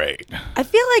fucking great. I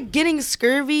feel like getting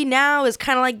scurvy now is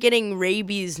kind of like getting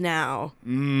rabies now.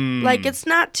 Like it's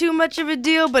not too much of a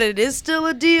deal, but it is still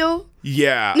a deal.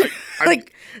 Yeah.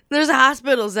 Like there's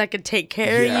hospitals that could take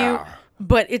care of you.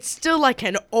 But it's still like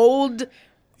an older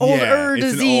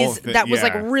disease that was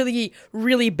like really,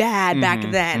 really bad back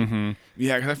then. Mm-hmm.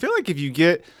 Yeah, because I feel like if you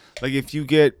get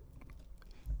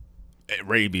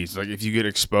rabies, like if you get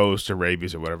exposed to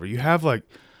rabies or whatever, you have like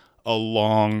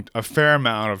a fair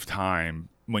amount of time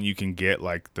when you can get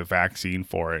like the vaccine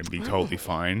for it and be totally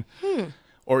fine.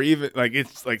 Or even like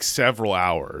it's like several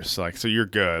hours, like so you're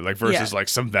good. Like versus like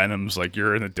some venoms, like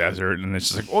you're in the desert and it's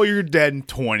just like, oh, you're dead in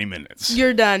 20 minutes.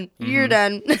 You're done. Mm-hmm. You're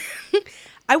done.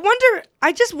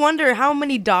 I just wonder how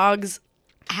many dogs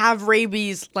have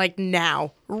rabies like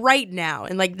now, right now,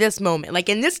 in like this moment, like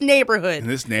in this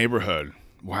neighborhood.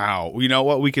 Wow. You know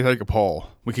what? We could take a poll.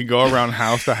 We could go around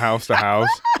house to house to house.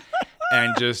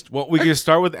 And we could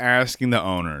start with asking the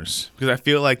owners, because I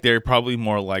feel like they're probably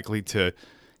more likely to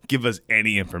give us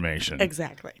any information.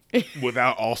 Exactly.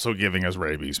 Without also giving us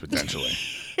rabies, potentially.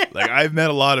 Like, I've met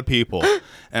a lot of people,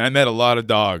 and I met a lot of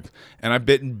dogs, and I've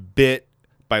been bit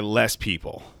by less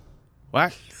people.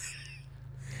 What?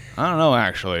 I don't know,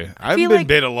 actually. I've been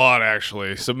bit a lot,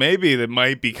 actually. So maybe that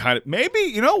might be maybe,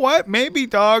 you know what? Maybe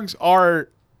dogs are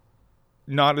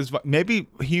not as... Maybe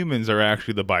humans are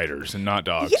actually the biters and not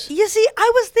dogs. You see,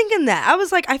 I was thinking that. I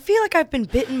was like, I feel like I've been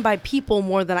bitten by people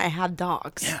more than I have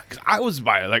dogs. Yeah, because I was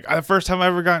bited. Like, the first time I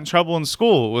ever got in trouble in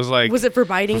school was like... Was it for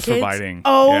biting kids? For biting.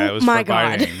 Oh, yeah, it was my for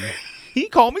God. Biting. He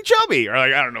called me chubby, or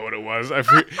like I don't know what it was.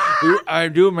 I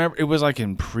do remember it was like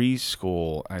in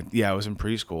preschool. It was in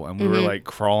preschool, and we were like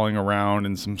crawling around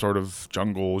in some sort of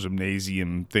jungle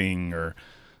gymnasium thing, or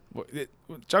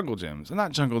jungle gyms.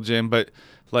 Not jungle gym, but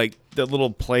like the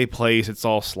little play place. It's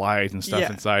all slides and stuff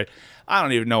inside. I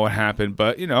don't even know what happened,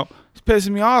 but it's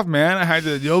pissing me off, man. I had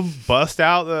to bust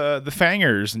out the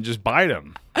fangers and just bite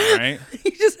him. All right.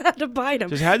 You just had to bite him.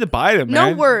 Just had to bite him,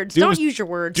 man. No words. Don't use your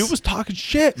words. Dude was talking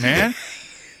shit, man.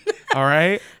 All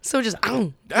right. So just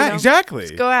exactly.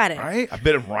 Just go at it. All right. I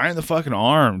bit him right in the fucking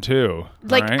arm too.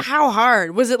 Like how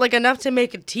hard? Was it like enough to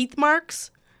make teeth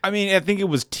marks? I mean, I think it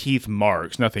was teeth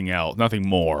marks, nothing else, nothing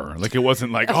more. Like it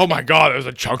wasn't like, oh my God, there's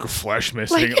a chunk of flesh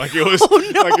missing. Like it was,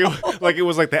 like it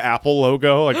was like the Apple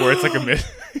logo, like where it's like a where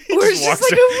it's just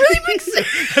like a really big.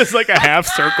 It's like a half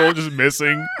circle just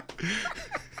missing.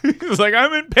 He's like,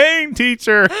 I'm in pain,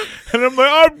 teacher, and I'm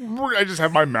like, I just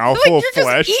have my mouth full of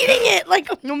flesh. Just eating it, like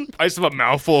I just have a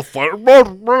mouthful of flesh.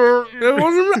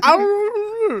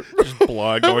 Just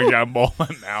blood going down both my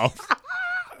mouth.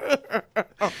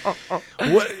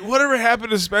 Whatever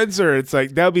happened to Spencer? It's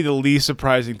like that would be the least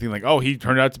surprising thing. Like, oh, he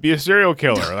turned out to be a serial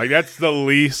killer. Like that's the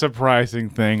least surprising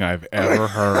thing I've ever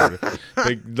heard.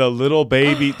 The little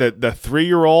baby, the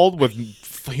 3-year-old with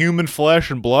human flesh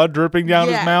and blood dripping down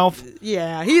his mouth.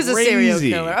 Yeah, he's a serial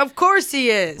Crazy. killer. Of course he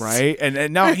is. Right?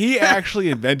 And now he actually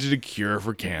invented a cure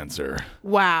for cancer.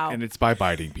 Wow. And it's by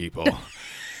biting people.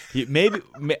 Maybe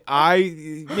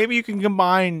you can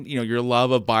combine, your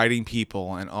love of biting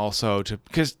people and also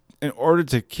because in order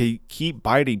to keep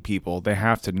biting people, they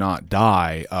have to not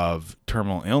die of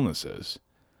terminal illnesses.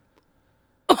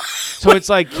 So it's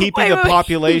like keeping the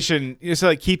population. It's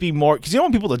like keeping more because you don't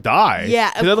want people to die.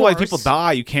 Yeah, because otherwise people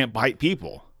die. You can't bite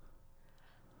people.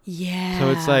 Yeah.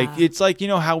 So it's like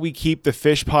how we keep the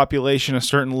fish population a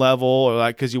certain level, or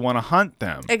like because you want to hunt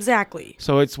them. Exactly.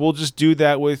 So we'll just do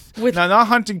that with now, not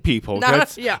hunting people.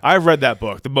 Yeah. I've read that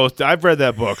book. I've read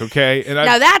that book. Okay, and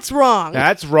now that's wrong.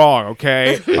 That's wrong.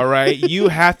 Okay, all right. You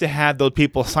have to have those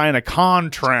people sign a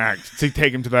contract to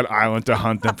take them to that island to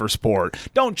hunt them for sport.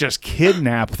 Don't just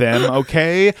kidnap them.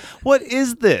 Okay, what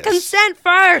is this? Consent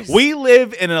first. We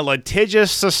live in a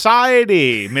litigious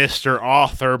society, Mr.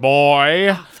 Author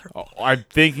Boy.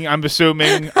 I'm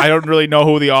assuming. I don't really know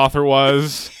who the author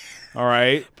was. All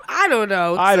right. I don't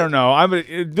know.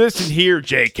 Listen here,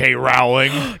 J.K.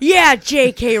 Rowling. Yeah,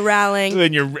 J.K. Rowling.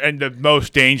 And the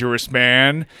most dangerous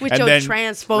man. With your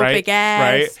transphobic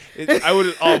ass. Right? I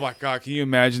would. Oh my God! Can you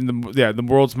imagine the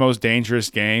world's most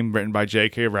dangerous game written by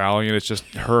J.K. Rowling, and it's just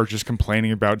her just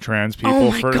complaining about trans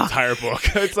people for an entire book.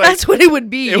 It's like, that's what it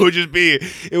would be. It would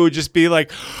just be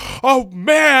like, oh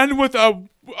man with a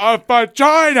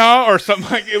vagina or something.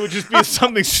 Like it would just be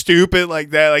something stupid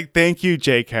like that. Like, thank you,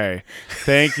 JK.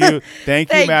 Thank you,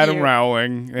 Madam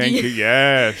Rowling. Thank you.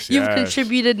 Yes, you've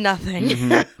contributed nothing.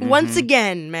 Mm-hmm, Once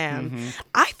again, ma'am,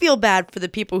 I feel bad for the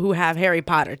people who have Harry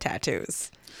Potter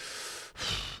tattoos.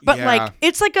 But like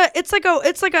it's like a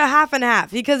half and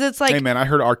half because it's like, hey man, I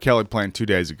heard R. Kelly playing 2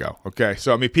 days ago. Okay,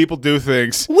 so I mean, people do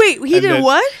things. Wait, he did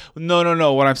what?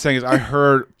 No. What I'm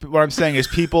saying is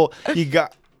people.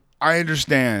 I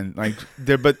understand,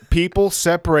 but people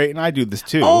separate, and I do this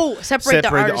too. Oh, separate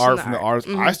the art from the artist.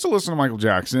 Mm-hmm. I still listen to Michael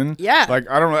Jackson. Yeah, I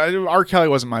don't know. R. Kelly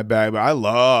wasn't my bag, but I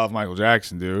love Michael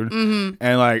Jackson, dude. Mm-hmm.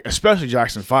 And especially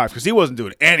Jackson 5, because he wasn't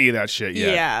doing any of that shit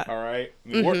yet. Yeah. All right.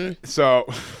 So.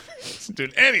 Wasn't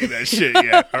doing any of that shit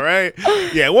yet. All right.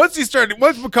 Yeah. Once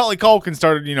Macaulay Culkin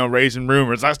started, raising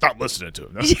rumors, I stopped listening to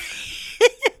him.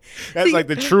 That's like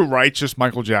the true righteous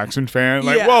Michael Jackson fan.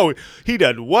 Whoa, he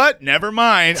did what? Never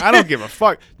mind. I don't give a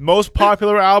fuck. Most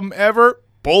popular album ever?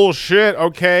 Bullshit,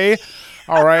 okay?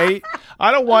 All right.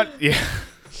 I don't want... Yeah.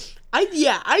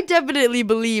 I definitely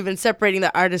believe in separating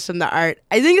the artist from the art.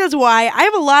 I think that's why I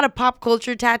have a lot of pop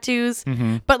culture tattoos.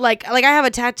 Mm-hmm. But like I have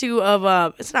a tattoo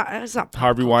of it's not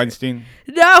Harvey Weinstein?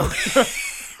 No.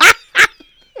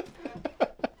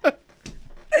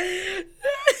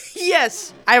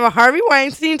 Yes, I have a Harvey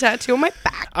Weinstein tattoo on my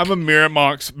back. I'm a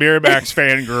Miramax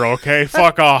fangirl, okay?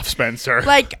 Fuck off, Spencer.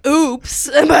 Like, oops,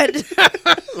 but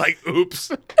like,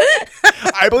 oops.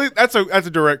 I believe that's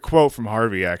a direct quote from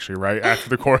Harvey, actually, right after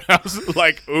the courthouse.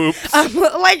 Like, oops.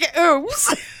 Like, oops.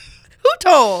 Who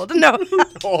told? No. Who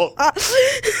told?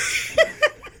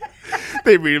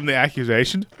 They read him the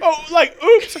accusation. Oh, like,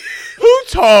 oops. Who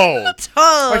told? Who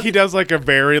told? Like he does like a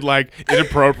very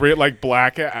inappropriate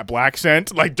black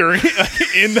accent during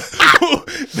in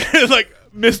like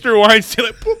Mr. Weinstein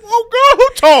oh girl, who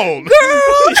told?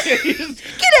 Girl,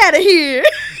 get out of here.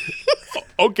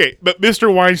 Okay, but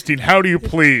Mr. Weinstein, how do you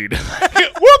plead?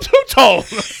 Whoops, who told?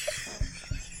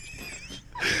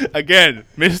 Again,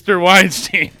 Mr.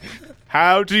 Weinstein.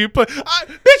 How do you put...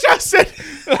 bitch, I said...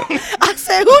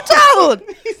 who told?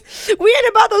 We ain't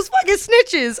about those fucking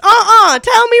snitches.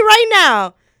 Tell me right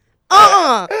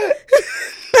now.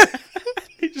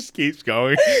 He just keeps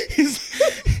going. He's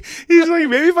like,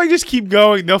 maybe if I just keep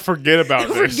going, they'll forget about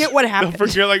this. Forget what happened. They'll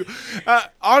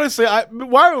forget, honestly,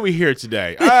 why are we here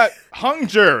today? Hung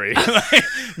jury.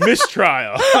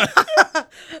 Mistrial.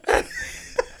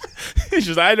 It's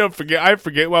just, I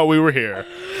forget why we were here.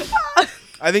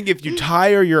 I think if you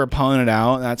tire your opponent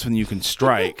out, that's when you can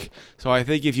strike. So I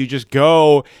think if you just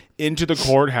go into the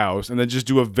courthouse and then just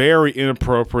do a very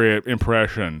inappropriate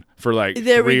impression for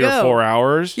 3 or 4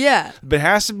 hours. Yeah. But it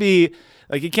has to be,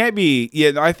 it can't be,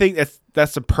 I think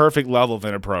that's the perfect level of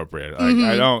inappropriate.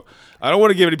 I don't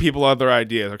want to give any people other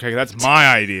ideas, okay? That's my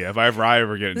idea if I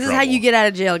ever get in trouble. This is how you get out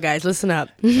of jail, guys. Listen up.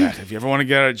 Yes, if you ever want to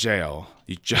get out of jail,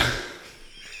 you just...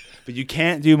 But you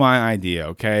can't do my idea,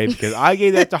 okay? Because I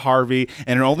gave that to Harvey,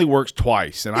 and it only works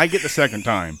twice, and I get the second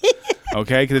time,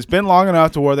 okay? Because it's been long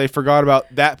enough to where they forgot about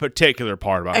that particular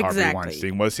part about Harvey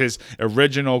Weinstein was his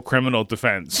original criminal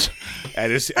defense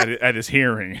at his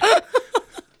hearing.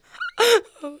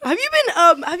 Have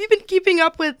you been keeping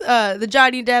up with the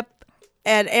Johnny Depp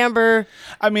and Amber.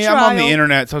 I mean, I'm on the trial.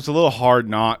 internet, so it's a little hard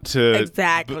not to.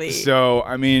 Exactly. So,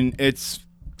 I mean, it's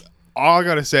all I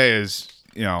gotta say is,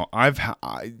 I've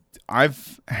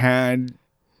had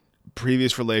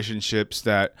previous relationships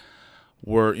that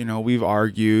were, we've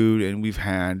argued and we've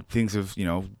had things have,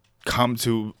 come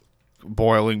to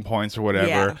boiling points or whatever.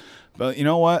 Yeah. But you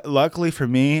know what? Luckily for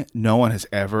me, no one has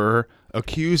ever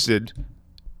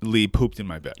accusedly pooped in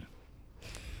my bed.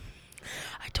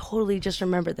 I totally just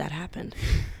remembered that happened.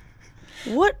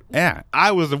 What? Yeah,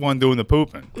 I was the one doing the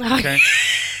pooping. Okay.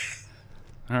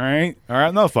 All right,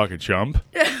 no fucking chump.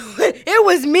 It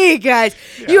was me, guys.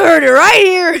 You heard it right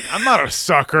here. I'm not a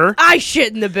sucker. I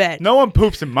shit in the bed. No one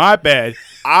poops in my bed.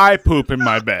 I poop in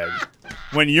my bed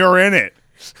when you're in it.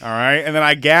 All right, and then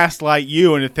I gaslight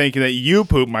you into thinking that you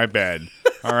poop my bed.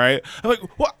 All right, I'm like,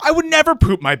 well, I would never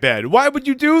poop my bed. Why would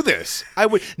you do this? I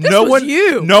would. No one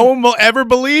will ever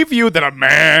believe you that a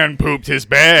man pooped his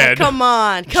bed. Come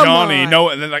on, Johnny. No,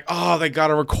 and then like, oh, they got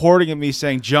a recording of me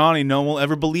saying, Johnny, no one will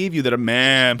ever believe you that a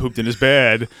man pooped in his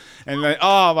bed. And then,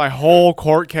 oh, my whole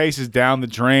court case is down the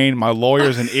drain. My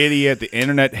lawyer's an idiot. The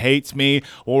internet hates me.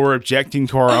 Or we're objecting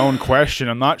to our own question.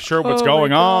 I'm not sure what's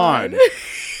going on.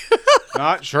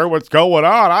 Not sure what's going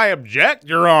on. I object,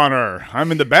 Your Honor.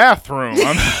 I'm in the bathroom.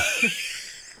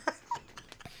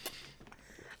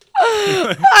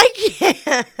 I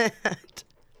can't.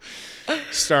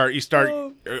 You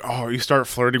start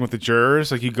flirting with the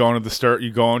jurors. Like you go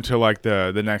into like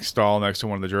the next stall next to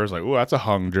one of the jurors. Like, ooh, that's a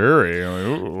hung jury.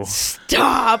 Like, ooh.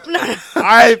 Stop. No.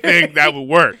 I think that would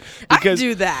work. I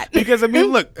do that. Because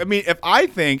if I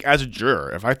think as a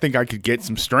juror, if I think I could get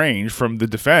some strange from the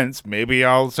defense, maybe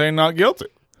I'll say not guilty.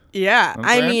 Yeah, Okay.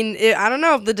 I mean, I don't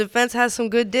know if the defense has some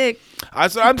good dick.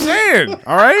 That's what I'm saying.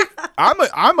 All right,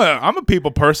 I'm a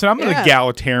people person. I'm an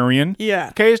egalitarian.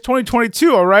 Yeah. Okay, it's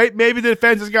 2022. All right, maybe the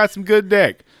defense has got some good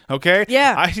dick. Okay.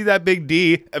 Yeah. I see that big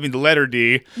D. I mean the letter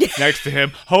D next to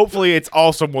him. Hopefully, it's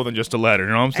also more than just a letter. You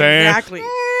know what I'm saying? Exactly.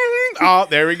 Oh,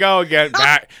 there we go again.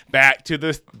 Back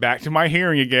to my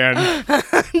hearing again.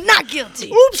 Not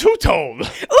guilty. Oops, who told?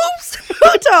 Oops,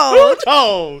 who told? Who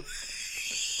told?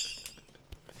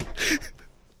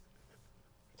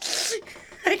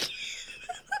 I can't.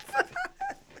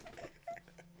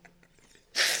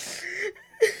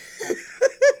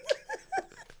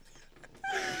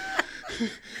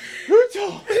 Who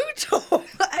told? Who told?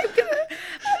 I'm gonna.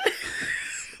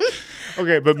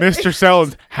 Okay, but Mr.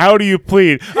 Sellens, how do you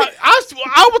plead?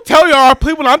 I will tell you our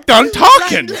plea when I'm done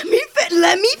talking. Let me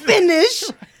finish.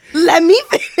 Let me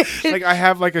finish. Like I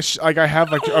have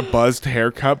a buzzed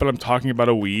haircut, but I'm talking about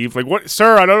a weave. Like what,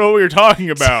 sir? I don't know what you're talking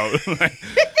about.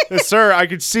 Sir, I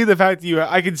could see the fact that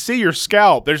I can see your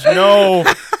scalp. I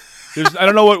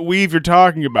don't know what weave you're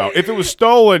talking about. If it was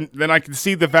stolen, then I can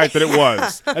see the fact that it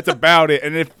was. That's about it.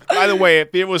 And by the way,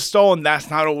 if it was stolen, that's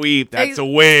not a weave. That's a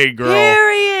wig, girl.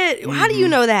 Period. How do you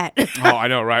know that? Oh, I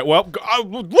know, right? Well,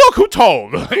 look who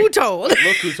told. Who told?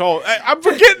 Look who told. I'm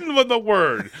forgetting the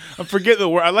word.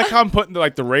 I like how I'm putting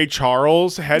the Ray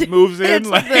Charles head moves in.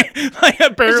 like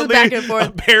apparently, back and forth.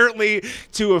 Apparently,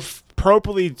 to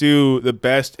appropriately do the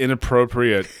best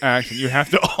inappropriate action, you have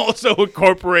to also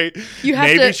incorporate.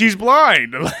 She's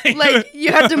blind. Like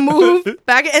you have to move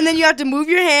back, and then you have to move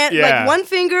your hand, like one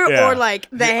finger, or like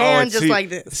the hand, just like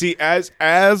this. See, as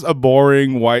a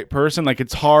boring white person, like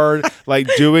it's hard, like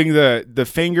doing the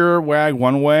finger wag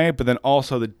one way, but then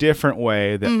also the different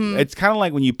way. That it's kind of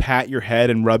like when you pat your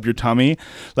head and rub your tummy.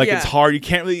 Like it's hard. You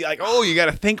can't really you got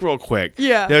to think real quick.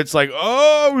 Yeah. It's like,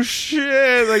 oh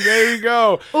shit, like there you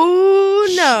go. Ooh,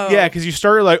 no. Yeah, because you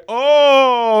started like,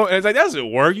 oh, and it's like, that doesn't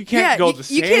work. You can't go the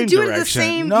same direction. You can't do it the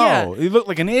same. No, you look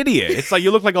like an idiot. It's like you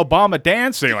look like Obama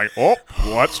dancing. Like, oh,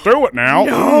 let's do it now.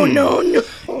 No.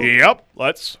 Yep,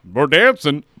 we're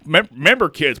dancing. Remember,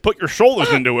 kids, put your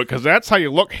shoulders into it because that's how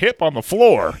you look hip on the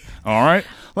floor. All right,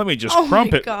 let me just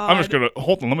crump it. God. I'm just gonna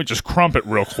hold on. Let me just crump it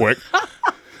real quick.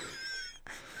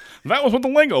 That was what the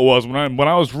lingo was when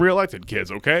I was reelected,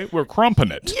 kids, okay? We're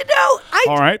crumping it. You know,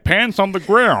 All right, pants on the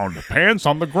ground. Pants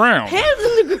on the ground.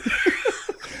 Hands in the ground.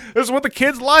 This is what the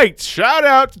kids liked. Shout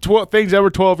out to things that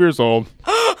were 12 years old.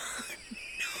 No.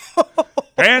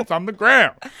 Pants on the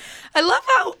ground. I love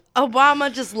how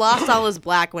Obama just lost all his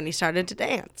black when he started to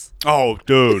dance. Oh,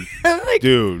 dude.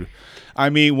 Dude. I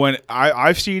mean, when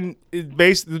I've seen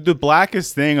the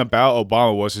blackest thing about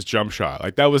Obama was his jump shot.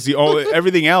 Like that was the only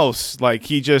everything else. Like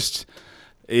he just,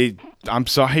 I'm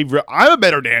sorry, I'm a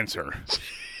better dancer.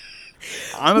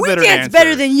 We dance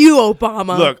better than you,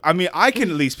 Obama. Look, I mean, I can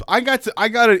at least I got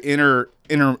an inner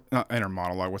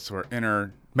monologue. What's the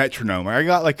word? metronome. I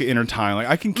got like an inner time. Like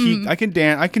I can keep, I can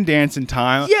dance in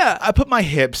time. Yeah. I put my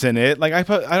hips in it. Like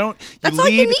That's all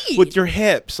you need. with your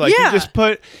hips. Like Yeah.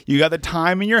 you got the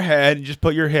time in your head and just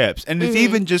put your hips. And it's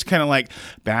even just kind of like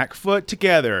back foot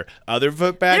together, other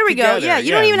foot back There we go. together. Yeah,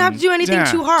 you don't even have to do anything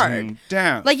Down, too hard.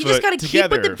 Down. Like, you just foot gotta keep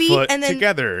with the together, beat foot and then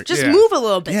together. just Yeah. move a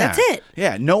little bit. Yeah. That's it.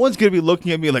 Yeah, no one's gonna be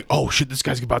looking at me like, oh shit, this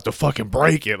guy's about to fucking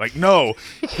break it. Like, no,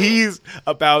 he's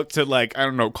about to, like, I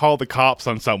don't know, call the cops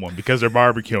on someone because they're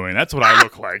barbecuing. That's what I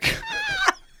look like.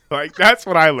 Like, that's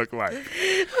what I look like.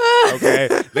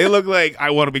 Okay, they look like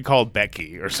I want to be called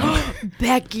Becky or something.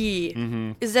 Becky.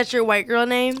 Mm-hmm. Is that your white girl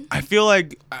name? I feel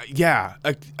like, yeah,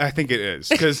 I think it is.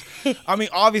 Because, I mean,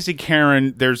 obviously,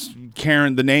 Karen,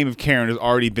 the name of Karen has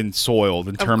already been soiled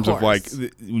in terms of, like, course.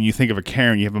 when you think of a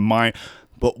Karen, you have a mind.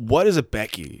 But what is a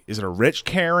Becky? Is it a rich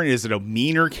Karen? Is it a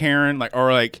meaner Karen? Like,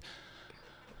 or like,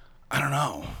 I don't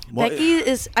know. Becky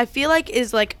is, I feel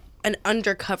like an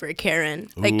undercover Karen.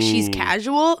 Like, she's Ooh,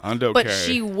 casual, okay. but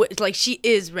she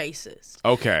is racist.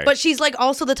 Okay. But she's like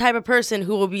also the type of person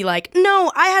who will be like,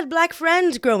 "No, I had black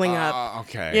friends growing up."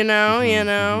 Okay. You know.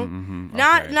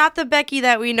 Okay. Not the Becky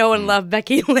that we know and love,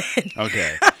 Becky Lynn.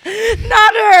 Okay.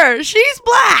 Not her. She's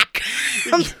black.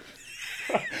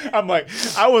 I'm like,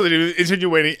 I wasn't even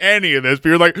insinuating any of this, but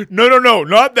you're like, no,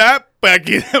 not that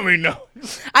Becky that we know.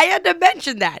 I had to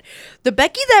mention that. The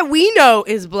Becky that we know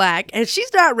is black, and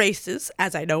she's not racist,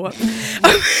 as I know of.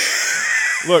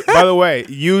 Look, by the way,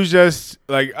 you just,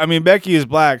 like, I mean, Becky is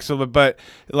black, so, but,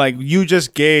 like, you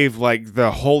just gave, like,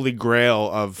 the holy grail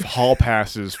of hall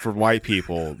passes for white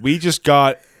people. We just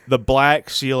got the black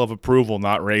seal of approval,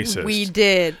 not racist. We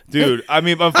did. Dude, I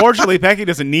mean, unfortunately, Becky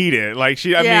doesn't need it. Like, I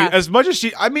Yeah. mean, as much as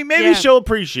maybe Yeah. she'll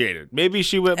appreciate it. Maybe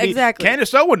she will. Exactly.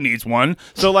 Candace Owen needs one.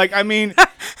 So, like, I mean,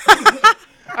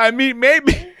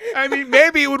 maybe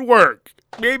it would work.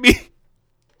 Maybe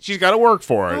she's got to work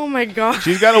for it. Oh my god.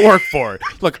 She's got to work for it.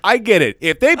 Look, I get it.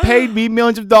 If they paid me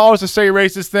millions of dollars to say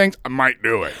racist things, I might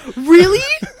do it. Really?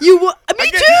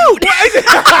 Me too.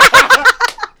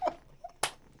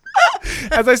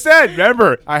 As I said,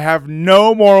 remember, I have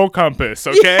no moral compass,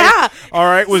 okay? Yeah. All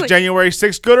right, was like- January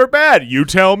 6th good or bad? You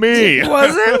tell me.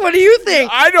 Was it? What do you think?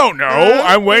 I don't know.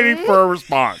 I'm waiting for a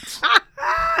response.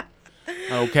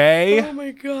 Okay? Oh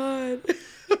my god.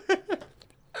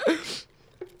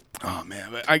 Oh, man.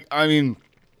 But I mean,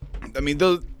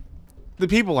 the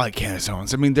people like Candace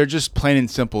Owens, I mean, they're just plain and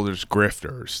simple, they're just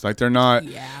grifters. Like, they're not,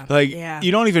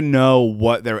 you don't even know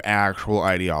what their actual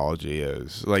ideology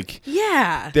is. Like,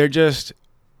 Yeah. they're just,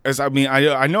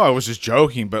 I know I was just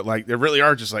joking, but, like, they really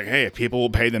are just like, hey, if people will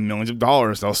pay them millions of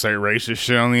dollars, they'll say racist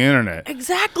shit on the internet.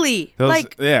 Exactly.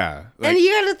 Yeah. And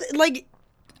you gotta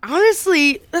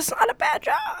honestly, that's not a bad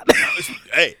job.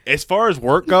 Hey, as far as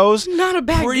work goes, Not a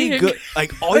bad pretty gig. good.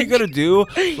 Like, all you gotta do,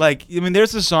 like, I mean,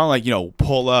 there's a song like,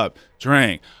 pull up,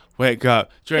 drink, wake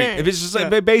up, drink. If it's just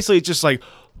like, basically, it's just like,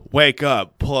 wake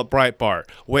up, pull up Breitbart,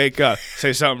 wake up,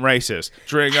 say something racist,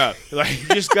 drink up. Like, you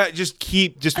just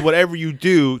keep whatever you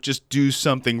do, just do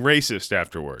something racist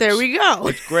afterwards. There we go.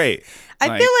 It's great.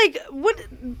 I feel like what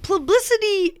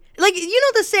publicity, like,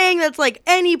 the saying that's like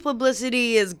any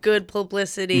publicity is good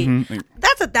publicity.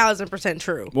 That's 1,000%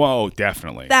 true. Whoa,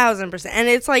 definitely. 1,000%. And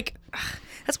it's like,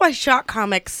 that's why shock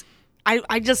comics,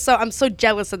 I'm so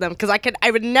jealous of them because I could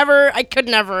never,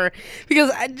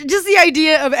 because just the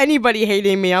idea of anybody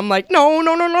hating me, I'm like, no.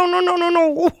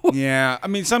 Yeah, I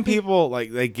mean, some people,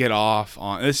 like, they get off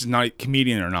on, this is not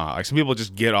comedian or not, like, some people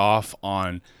just get off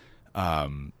on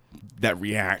that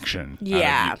reaction.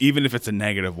 Yeah. Even if it's a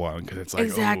negative one, because it's like,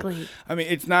 Exactly. I mean,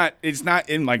 it's not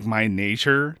in, like, my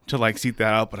nature to, like, seek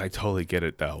that out, but I totally get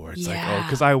it, though, where it's like,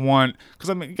 because I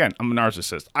mean, again, I'm a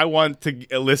narcissist. I want to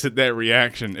elicit that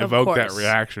reaction, evoke that course.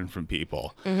 reaction from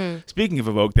people. Speaking of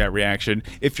evoke that reaction,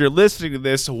 if you're listening to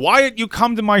this, why didn't you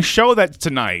come to my show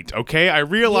tonight, okay? I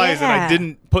realize that I Yeah.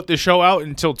 didn't put the show out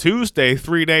until Tuesday,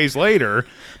 3 days later,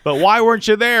 but why weren't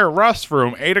you there? Rust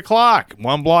Room, 8 o'clock,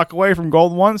 1 block away from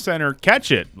Golden One Center.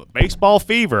 Catch it. Baseball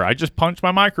fever. I just punched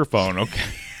my microphone, okay?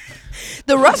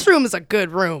 The Rust Room is a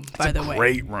good room, by the way.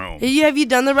 Great room. Have you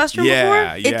done the Rust Room before?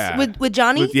 Yeah. It's with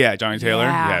Johnny? Johnny Taylor.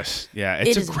 Yeah. Yes. Yeah.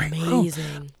 It's It is a great room.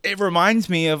 amazing. It reminds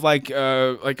me of like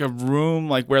a room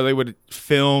like where they would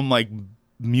film like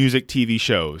music TV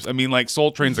shows. I mean, like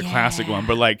Soul Train's a classic one,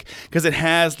 but like because it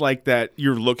has like that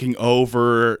you're looking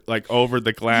over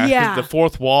the glass. 'Cause Yeah. the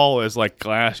fourth wall is like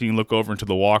glass, and you can look over into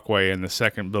the walkway and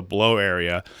the below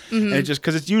area. And it just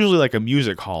because it's usually like a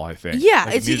music hall, I think. Yeah,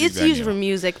 Like a it's music used venue. for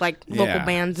music, like local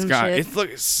bands and shit.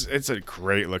 It's a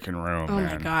great looking room. Oh my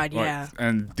man. God, Like, yeah.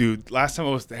 and dude, last time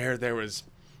I was there was,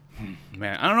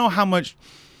 man, I don't know how much.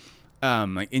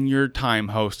 like in your time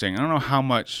hosting, I don't know how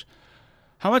much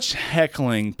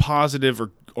heckling, positive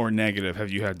or negative,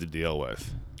 have you had to deal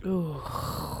with? Ooh.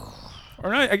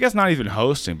 Or not, I guess not even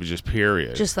hosting, but just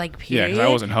period. Just like Yeah, period. because I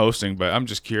wasn't hosting, but I'm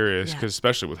just curious because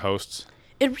especially with hosts.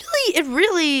 It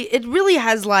really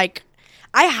has like,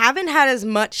 I haven't had as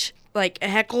much like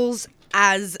heckles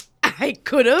as I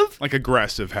could have. Like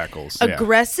aggressive heckles.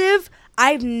 Aggressive.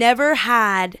 I've never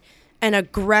had an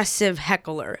aggressive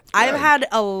heckler. I've had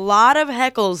a lot of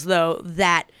heckles though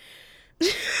that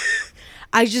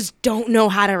I just don't know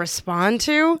how to respond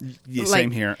to. Yeah, like,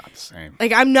 same here. Same.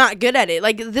 Like I'm not good at it.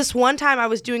 Like this one time I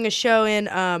was doing a show in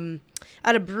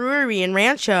at a brewery in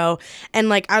Rancho, and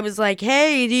like I was like,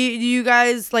 hey, do you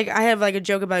guys, like, I have like a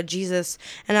joke about Jesus,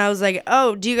 and I was like,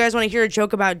 oh, do you guys want to hear a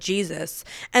joke about Jesus?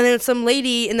 And then some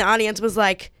lady in the audience was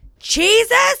like,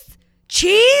 Jesus?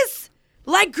 Cheese?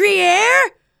 Like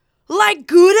Gruyere? Like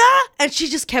Gouda? And she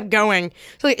just kept going.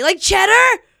 So like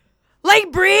cheddar?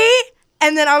 Like brie?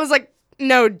 And then I was like,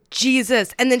 no,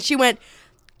 Jesus. And then she went,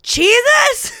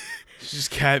 Jesus? She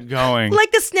just kept going.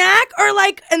 Like the snack, or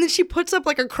like, and then she puts up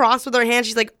like a cross with her hand.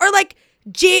 She's like, or like,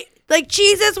 like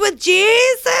Jesus with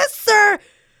Jesus, or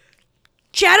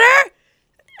cheddar.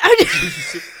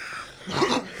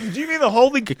 Do you mean the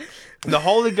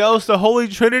Holy Ghost, the Holy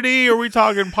Trinity? Or are we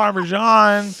talking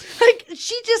Parmesan? Like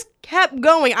she just kept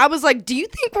going. I was like, do you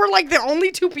think we're like the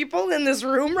only two people in this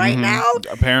room right now?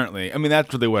 Apparently. I mean,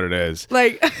 that's really what it is.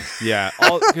 Like, Yeah,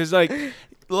 because like,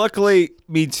 luckily,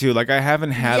 me too. Like, I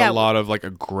haven't had a lot of like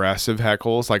aggressive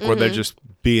heckles, like where they're just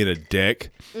being a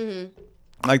dick.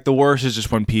 Like the worst is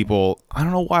just when people. I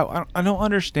don't know why. I don't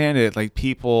understand it. Like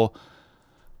people.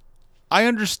 I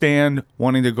understand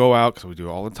wanting to go out because we do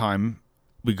it all the time.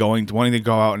 Wanting to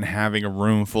go out and having a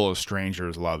room full of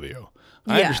strangers love you.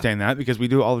 I understand that because we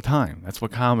do it all the time. That's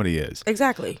what comedy is.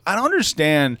 exactly. I don't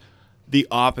understand the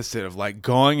opposite of like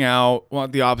going out. Well,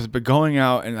 not the opposite, but going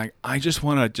out and like I just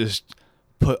want to just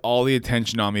put all the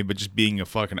attention on me, but just being a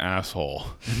fucking asshole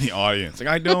in the audience. Like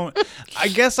I don't. I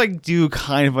guess I do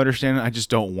kind of understand it. I just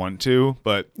don't want to.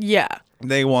 But Yeah.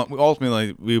 they want.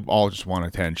 Ultimately, we all just want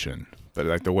attention. But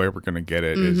like the way we're gonna get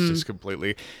it is just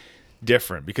completely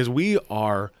different because we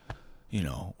are. You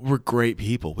know, we're great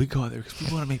people. We go out there because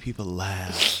we want to make people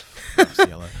laugh.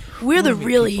 We're the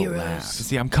real People heroes. laugh.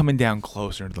 See, I'm coming down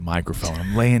closer to the microphone.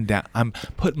 I'm laying down. I'm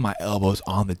putting my elbows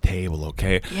on the table,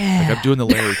 okay? Yeah. Like I'm doing the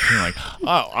Larry King, like,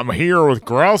 oh, I'm here with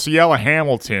Graciela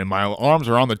Hamilton. My arms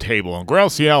are on the table. And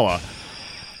Graciela,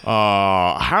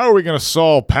 how are we going to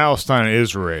solve Palestine and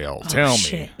Israel? Tell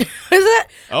Shit. me. Is that?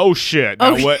 Oh, shit.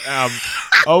 Now, what?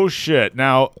 Oh, shit.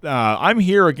 Now, I'm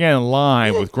here again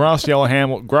live with Graciela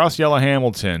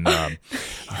Hamilton.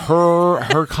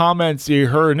 Her comments,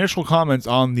 her initial comments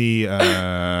on the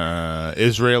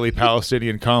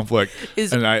Israeli-Palestinian conflict.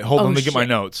 And hold on, let me get my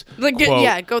notes. Like,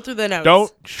 Quote, go through the notes.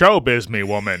 don't showbiz me,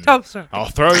 woman. Oh, sorry. I'll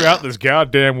throw you out this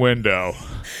goddamn window.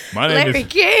 My name Larry is...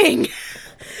 King.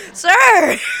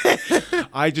 Sir.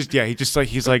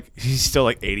 He's still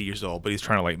like 80 years old, but he's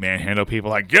trying to like manhandle people,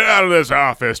 like, get out of this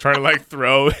office, trying to like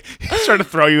he's trying to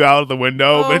throw you out of the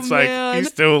window, but it's man. like he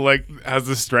still like has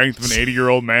the strength of an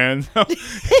 80-year-old man. So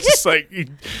it's just like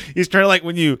he's trying to like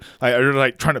when you like are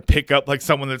like trying to pick up like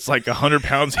someone that's like 100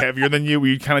 pounds heavier than you, where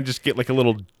you kind of just get like a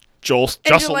little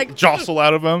jostle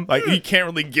out of him, like you can't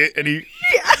really get any.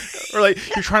 Or like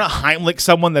you're trying to Heimlich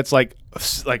someone that's like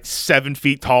 7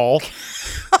 feet tall.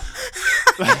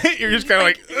 You're just kind of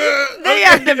like They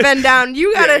have to bend down.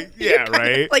 You gotta,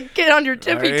 right? Like get on your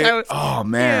tippy Right? toes. Oh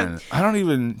man, I don't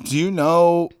even. Do you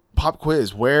know pop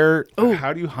quiz? How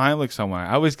do you Heimlich someone?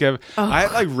 I always give. I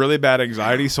have like really bad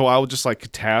anxiety, so I will just like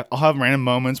I'll have random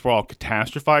moments where I'll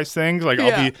catastrophize things. Like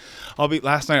I'll be.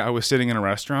 Last night I was sitting in a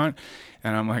restaurant,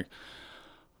 and I'm like.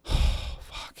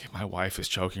 My wife is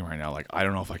choking right now. Like, I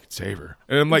don't know if I could save her.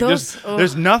 And I'm like,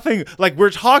 there's nothing. Like,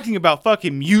 we're talking about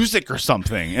fucking music or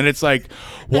something. And it's like,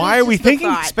 why are we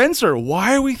thinking, Spencer,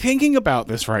 why are we thinking about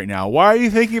this right now? Why are you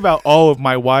thinking about, if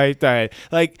my wife died?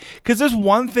 Like, because there's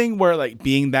one thing where, like,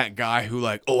 being that guy who,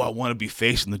 like, I want to be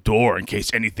facing the door in case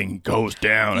anything goes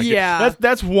down.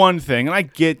 That's one thing. And I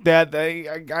get that.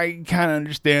 I kind of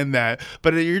understand that.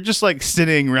 But you're just, like,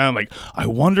 sitting around, like, I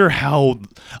wonder how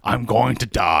I'm going to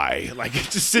die. Like,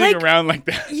 it's just sitting around like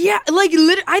that. Yeah, like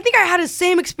I think I had the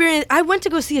same experience. I went to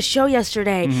go see a show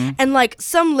yesterday, and like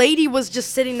some lady was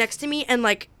just sitting next to me, and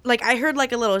like I heard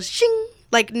like a little shing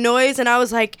like noise, and I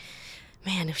was like,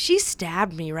 man, if she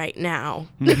stabbed me right now,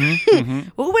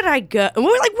 what would I go?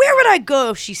 Where would I go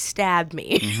if she stabbed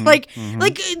me? Because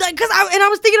I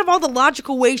was thinking of all the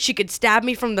logical ways she could stab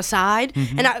me from the side,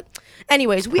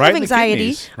 anyways, we have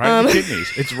anxiety. Right in the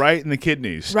kidneys. It's right in the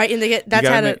kidneys. Right in the. That's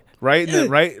how to. right in the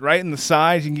right in the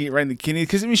sides. You can get right in the kidney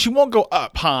because I mean she won't go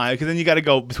up high because then you got to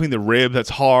go between the ribs. That's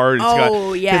hard.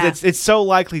 Yeah. Because it's so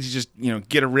likely to just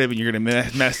get a rib and you're gonna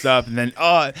mess up and then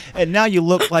and now you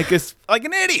look like an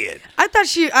idiot. I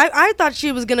thought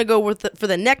she was gonna go for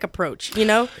the neck approach.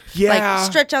 Yeah. Like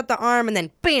stretch out the arm and then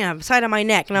bam, side of my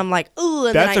neck, and I'm like, ooh.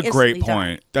 And That's then a great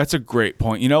point. That's a great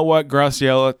point. You know what,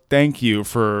 Graciela? Thank you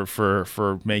for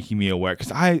making me aware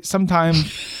because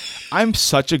sometimes I'm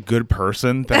such a good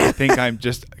person that I think I'm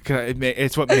just.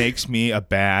 It's what makes me a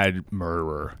bad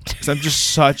murderer. Because I'm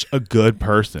just such a good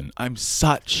person. I'm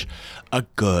such a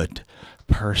good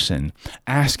person.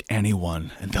 Ask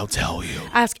anyone and they'll tell you.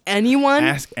 Ask anyone.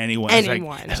 Ask anyone.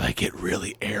 Anyone. As I get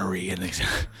really airy and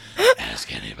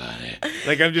ask anybody.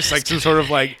 Like I'm just like some sort of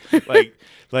like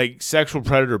sexual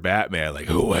predator Batman. Like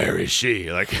where is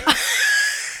she? Like.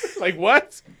 Like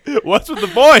what? What's with the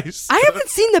voice? I haven't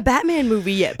seen the Batman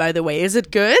movie yet. By the way, is it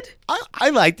good?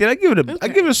 I liked it. I give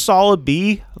it a solid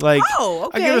B. Like okay.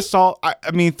 I give it a solid.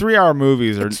 I mean, 3-hour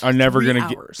movies are never gonna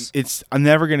get. I'm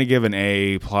never gonna give an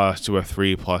A+ to a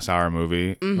 3+ hour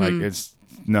movie. Like it's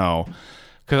no.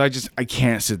 Because I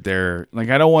can't sit there.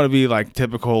 Like I don't want to be like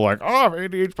typical like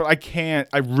ADHD, but I can't.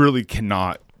 I really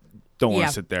cannot. Don't want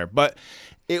to sit there. But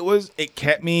it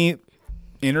kept me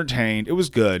entertained. It was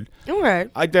good. All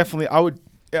right. I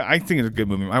think it's a good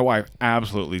movie. My wife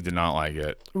absolutely did not like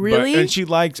it. Really? And she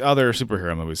likes other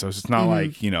superhero movies, so it's not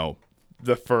like,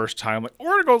 the first time like we're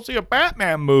gonna go see a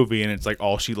Batman movie and it's like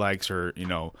all she likes are,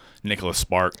 Nicholas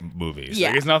Spark movies. Yeah.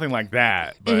 Like, it's nothing like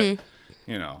that. But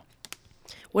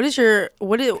What's your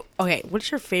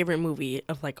favorite movie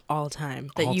of like all time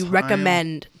that All you time?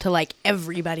 recommend to like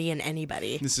everybody and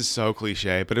anybody? This is so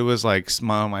cliche, but it was like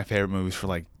one of my favorite movies for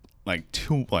like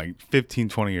 15,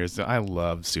 20 years. I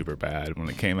loved Superbad when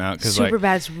it came out.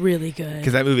 Superbad's really good.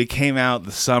 Because that movie came out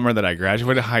the summer that I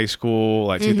graduated high school,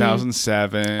 like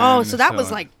 2007. Oh, so that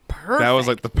was like perfect. That was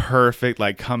like the perfect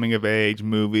like coming of age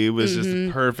movie. It was just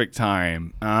the perfect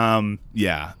time.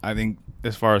 Yeah, I think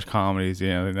as far as comedies, I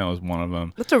think that was one of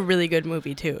them. That's a really good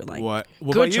movie too. Like What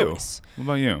good about choice. you? What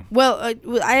about you? Well,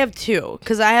 I have two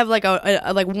because I have like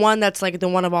a like one that's like the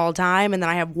one of all time, and then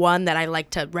I have one that I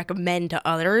like to recommend to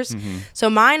others.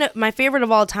 So my favorite of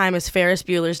all time is Ferris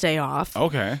Bueller's Day Off.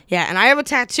 Okay. Yeah, and I have a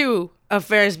tattoo of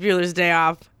Ferris Bueller's Day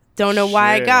Off. Don't know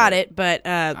why I got it, but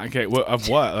okay. Of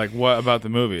what? Like what about the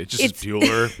movie? It's just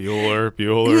Bueller.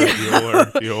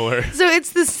 So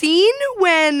it's the scene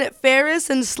when Ferris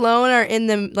and Sloan are in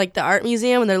the art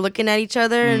museum and they're looking at each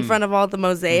other in front of all the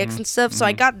mosaics and stuff. So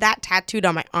I got that tattooed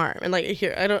on my arm, and like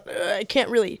here, I can't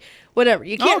really. Whatever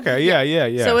you can't. Okay,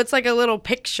 yeah. So it's like a little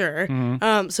picture.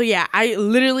 So yeah, I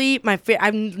literally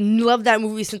I've loved that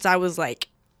movie since I was like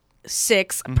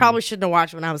 6. I probably shouldn't have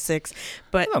watched it when I was 6,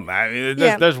 but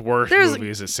there's worse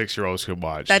movies that 6-year-olds could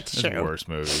watch. That's There's true. Worse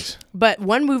movies. But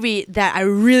one movie that I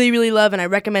really, really love and I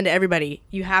recommend to everybody,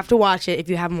 you have to watch it if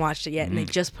you haven't watched it yet, and they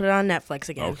just put it on Netflix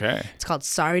again. Okay. It's called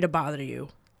Sorry to Bother You.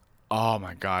 Oh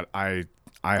my God, I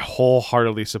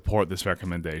wholeheartedly support this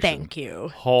recommendation. Thank you.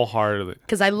 Wholeheartedly.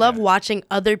 Because I love watching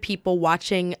other people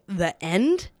watching the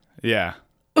end, Yeah.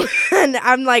 and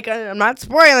I'm like, I'm not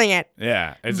spoiling it.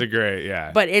 Yeah. It's a great,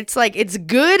 yeah. But it's like, it's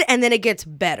good, and then it gets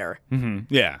better.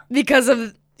 Yeah. Because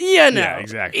of, Yeah,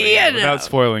 exactly. Yeah. Without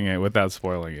spoiling it. Without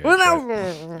spoiling it,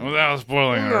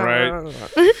 right?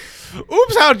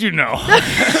 Oops, how'd you know?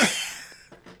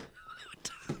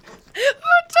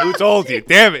 Who told you?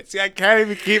 Damn it. See, I can't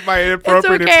even keep my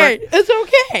inappropriate It's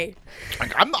okay.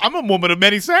 I'm a woman of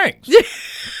many sayings.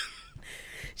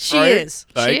 She right? is.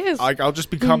 She is. I'll just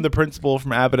become the principal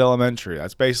from Abbott Elementary.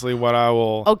 That's basically what I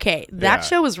will. Okay, that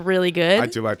show was really good. I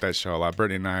do like that show a lot.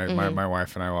 Brittany and I, my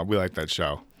wife and I, we like that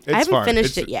show. It's I haven't fun.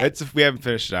 finished it yet. We haven't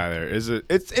finished it either.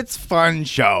 It's fun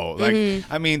show. Like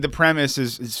I mean, the premise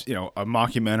is a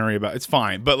mockumentary about. It's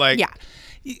fine, but like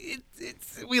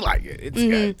we like it. It's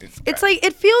good. It's like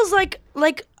it feels like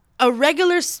a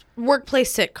regular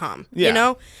workplace sitcom, you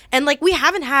know? And like we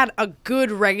haven't had a good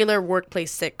regular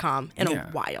workplace sitcom in a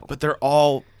while. But they're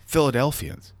all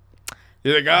Philadelphians.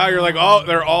 You're like, oh,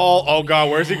 they're all, oh God,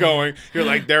 where's he going? You're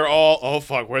like, they're all, oh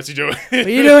fuck, what's he doing? What are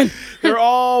you doing? They're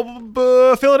all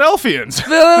Philadelphians.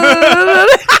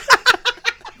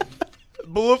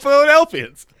 Blue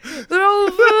Philadelphians. They're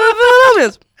all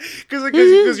Philadelphians.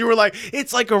 Because you were like,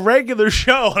 it's like a regular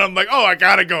show. And I'm like, oh, I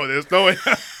gotta go with this. No way.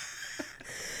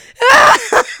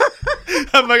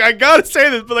 I'm like, I gotta say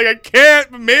this, but like I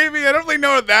can't. But maybe I don't really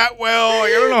know it that well. Like,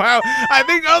 I don't know how. I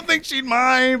don't think she'd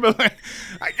mind, but like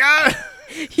I gotta.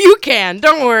 You can.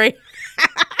 Don't worry.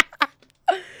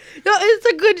 No, it's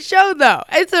a good show though.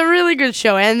 It's a really good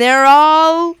show, and they're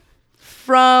all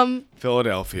from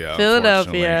Philadelphia.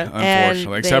 Philadelphia, Unfortunately.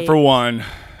 and Except they- for one.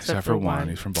 Except for one.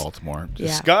 He's from Baltimore. Yeah.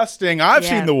 Disgusting. I've Yeah.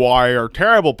 seen The Wire.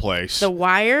 Terrible place. The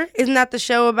Wire. Isn't that the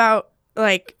show about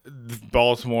like?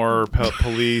 Baltimore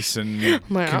police and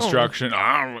Wow. construction.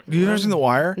 You ever seen The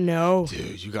Wire? No.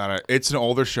 Dude, you gotta. It's an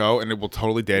older show, and it will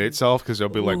totally date itself because they'll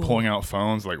be like pulling out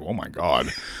phones, like, oh my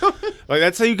god, like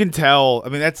that's how you can tell. I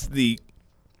mean, that's the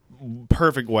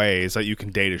perfect way is that you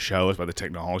can date a show is by the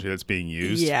technology that's being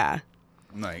used. Yeah.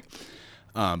 Like,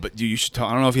 but you should tell.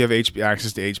 I don't know if you have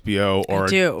access to HBO or I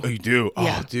do. Oh, you do.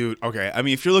 Yeah. Oh, dude. Okay. I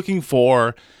mean, if you're looking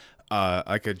for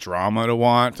like a drama to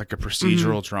watch, like a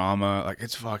procedural drama, like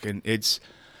it's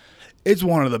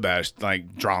one of the best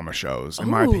like drama shows in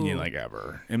my opinion, like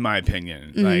ever. In my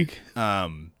opinion, like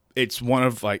it's one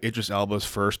of like Idris Elba's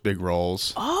first big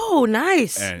roles. Oh,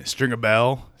 nice. And Stringer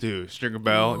Bell, dude. Stringer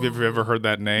Bell. Have you ever heard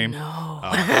that name? No.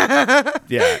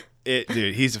 Yeah,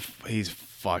 dude, he's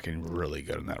fucking really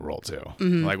good in that role too.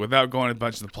 Like without going a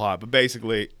bunch of the plot, but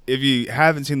basically, if you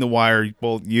haven't seen The Wire,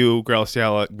 well, you,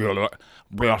 Graciela,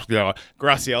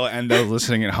 and those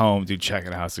listening at home, dude, check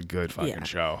it out. It's a good fucking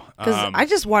show. Because I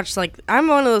just watch like I'm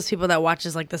one of those people that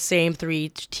watches like the same 3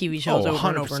 TV shows over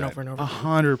and over and over and over.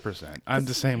 100%. I'm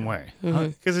the same way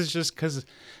because it's just because.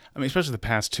 I mean, especially the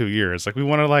past 2 years, like we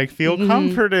want to like feel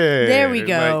comforted. There we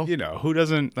go. Like, you know, who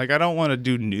doesn't like? I don't want to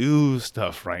do new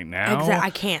stuff right now. Exactly. I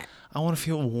can't. I want to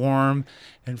feel warm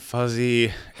and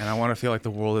fuzzy, and I want to feel like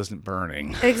the world isn't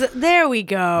burning. There we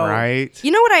go. Right?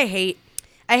 You know what I hate?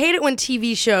 I hate it when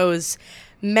TV shows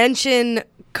mention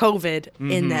COVID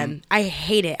in them. I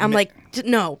hate it. I'm like,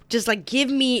 no, just like give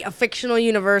me a fictional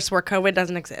universe where COVID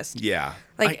doesn't exist. Yeah.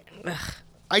 Like,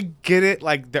 I get it,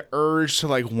 like the urge to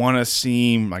like want to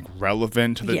seem like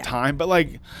relevant to the time, but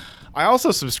like I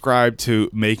also subscribe to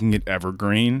making it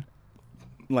evergreen,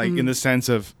 like in the sense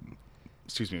of,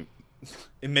 excuse me,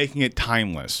 in making it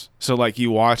timeless. So like you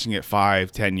watching it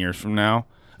 5-10 years from now,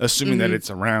 assuming that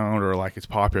it's around or like it's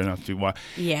popular enough to watch,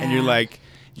 and you're like,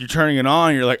 you're turning it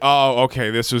on, you're like, oh, okay,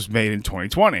 this was made in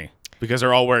 2020 because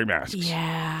they're all wearing masks.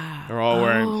 yeah. They're all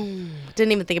wearing.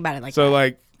 Didn't even think about it like So that.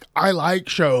 like I like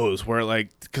shows where like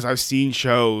because I've seen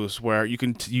shows where you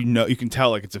can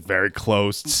tell like it's a very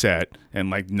closed set and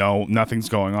like nothing's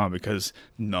going on because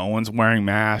no one's wearing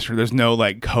masks or there's no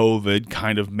like COVID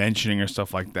kind of mentioning or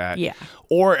stuff like that. Yeah.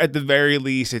 Or at the very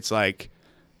least it's like,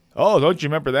 oh, don't you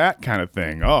remember that kind of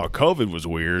thing? Oh, COVID was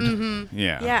weird.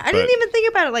 Yeah. Yeah, I didn't even think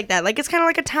about it like that. Like it's kind of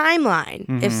like a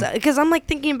timeline. Because I'm like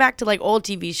thinking back to like old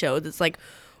TV shows. It's like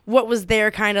what was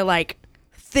their kind of like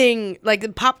thing, like the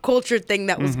pop culture thing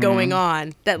that was going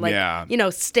on that like you know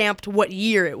stamped what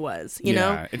year it was. You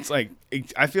know, it's like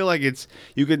I feel like it's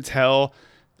you can tell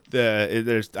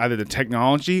there's either the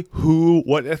technology,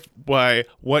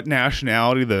 what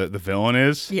nationality the villain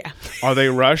is. Yeah. Are they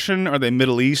Russian? Are they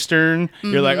Middle Eastern?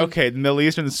 You're like, okay, the Middle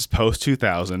Eastern, this is post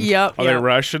 2000. Yep. Are they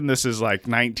Russian? This is like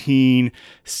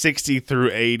 1960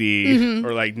 through 80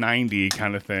 or like 90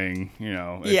 kind of thing. You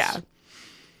know.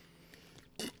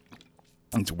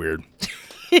 It's weird.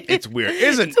 It's weird,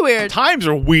 isn't it? It's weird. Times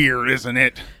are weird, isn't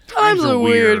it? Times are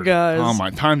weird, guys. Oh my,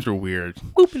 times are weird.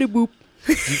 Boopity boop.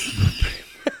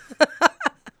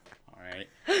 All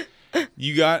right.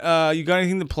 You got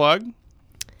anything to plug?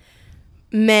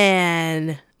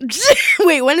 Man.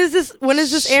 Wait, when is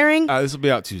this airing? This will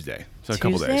be out Tuesday. So a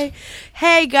couple days.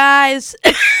 Hey guys.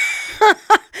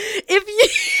 If you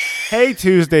Hey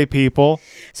Tuesday people.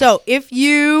 So, if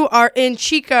you are in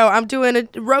Chico, I'm doing a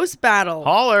roast battle.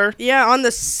 Holler. Yeah, on the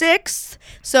 6th.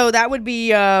 So that would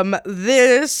be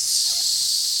this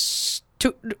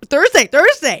Thursday.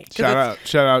 Shout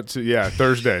out to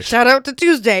Thursday. Shout out to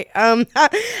Tuesday. And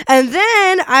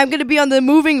then I'm going to be on the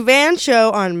Moving Van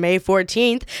show on May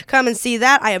 14th. Come and see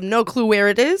that. I have no clue where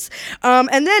it is.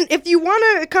 And then if you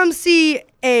want to come see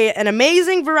an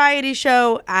amazing variety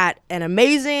show at an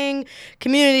amazing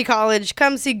community college,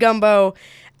 come see Gumbo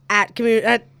at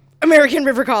American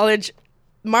River College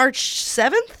March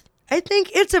 7th. I think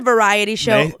it's a variety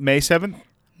show. May 7th?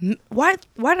 Why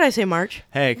did I say March?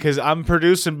 Hey, because I'm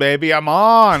producing, baby. I'm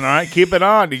on. All right, keep it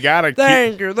on. You gotta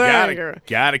Thank you.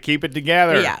 Gotta keep it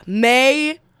together. Yeah,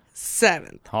 May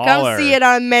 7th. Holler. Come see it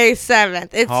on May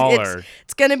 7th. Holler.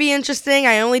 It's gonna be interesting.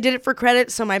 I only did it for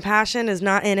credit, so my passion is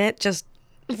not in it. Just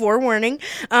forewarning.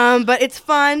 But it's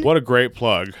fun. What a great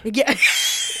plug. Yeah.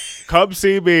 Come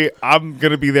see me. I'm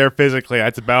gonna be there physically.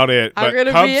 That's about it. I'm But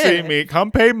gonna come be in see it. me.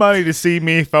 Come pay money to see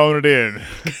me phone it in.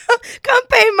 Come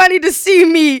pay money to see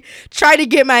me try to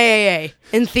get my AA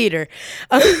in theater.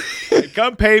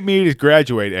 Come pay me to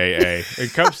graduate AA,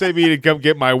 and come see me to come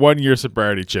get my 1-year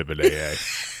sobriety chip at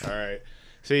AA. All right.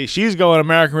 See, she's going to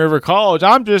American River College.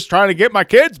 I'm just trying to get my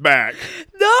kids back.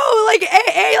 No, like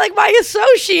AA, like my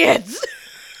associates.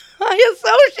 My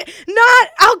associate, not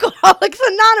Alcoholics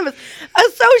Anonymous.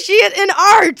 Associate in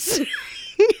arts.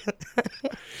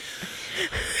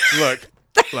 Look.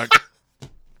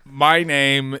 My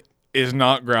name is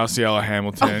not Graciela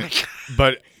Hamilton,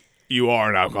 but you are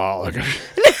an alcoholic.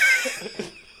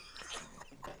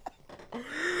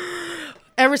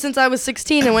 Ever since I was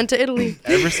 16, I went to Italy.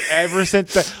 Ever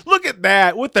since that, look at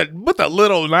that with the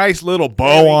little nice little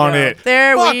bow on it.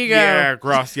 There Fuck we go. Yeah,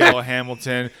 Graciela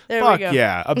Hamilton. There Fuck we go.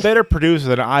 yeah, a better producer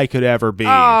than I could ever be. Oh,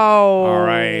 all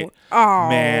right.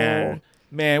 Oh,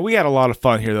 man, we had a lot of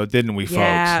fun here though, didn't we,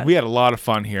 Yeah. folks? We had a lot of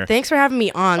fun here. Thanks for having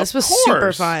me on. This was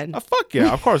super fun. Fuck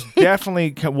yeah, of course.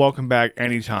 Definitely welcome back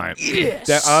anytime.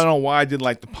 Yes. I don't know why I did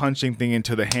like the punching thing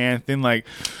into the hand thing, like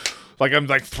I'm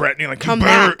like threatening, like Come you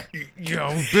better, back.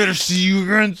 Better see you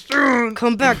again soon.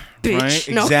 Come back, bitch. Right?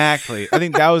 No. Exactly. I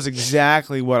think that was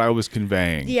exactly what I was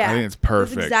conveying. Yeah. I think it's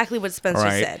perfect. That's exactly what Spencer All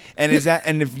right? said. And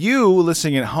if you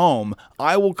listening at home,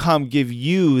 I will come give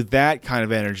you that kind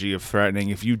of energy of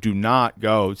threatening if you do not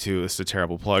go to, this is a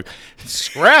terrible plug,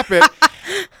 scrap it.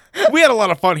 We had a lot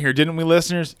of fun here, didn't we,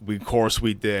 listeners? Of course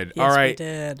we did. Yes, All right. we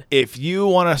did. If you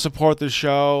want to support the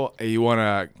show,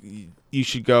 you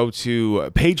should go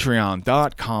to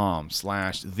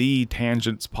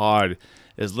patreon.com/thetangentspod.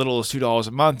 As little as $2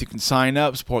 a month, you can sign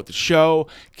up, support the show,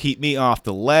 keep me off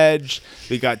the ledge.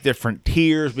 We got different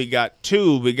tiers. We got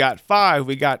 2, we got 5,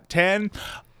 we got 10.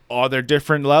 Are there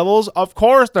different levels? Of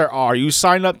course there are. You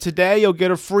sign up today, you'll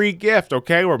get a free gift,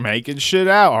 okay? We're making shit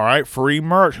out, all right? Free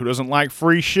merch. Who doesn't like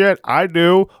free shit? I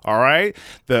do, all right?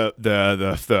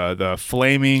 The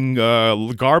flaming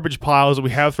garbage piles that we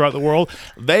have throughout the world,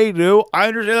 they do. I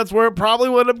understand that's where it probably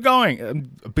would end up going.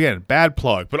 Again, bad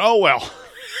plug, but oh well.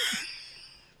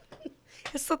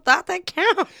 It's the thought that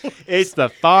counts. It's the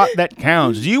thought that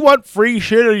counts. Do you want free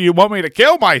shit or do you want me to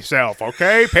kill myself,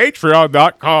 okay?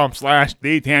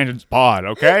 Patreon.com/thetangentspod,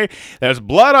 okay? There's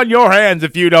blood on your hands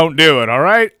if you don't do it, all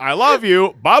right? I love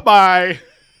you. Bye-bye.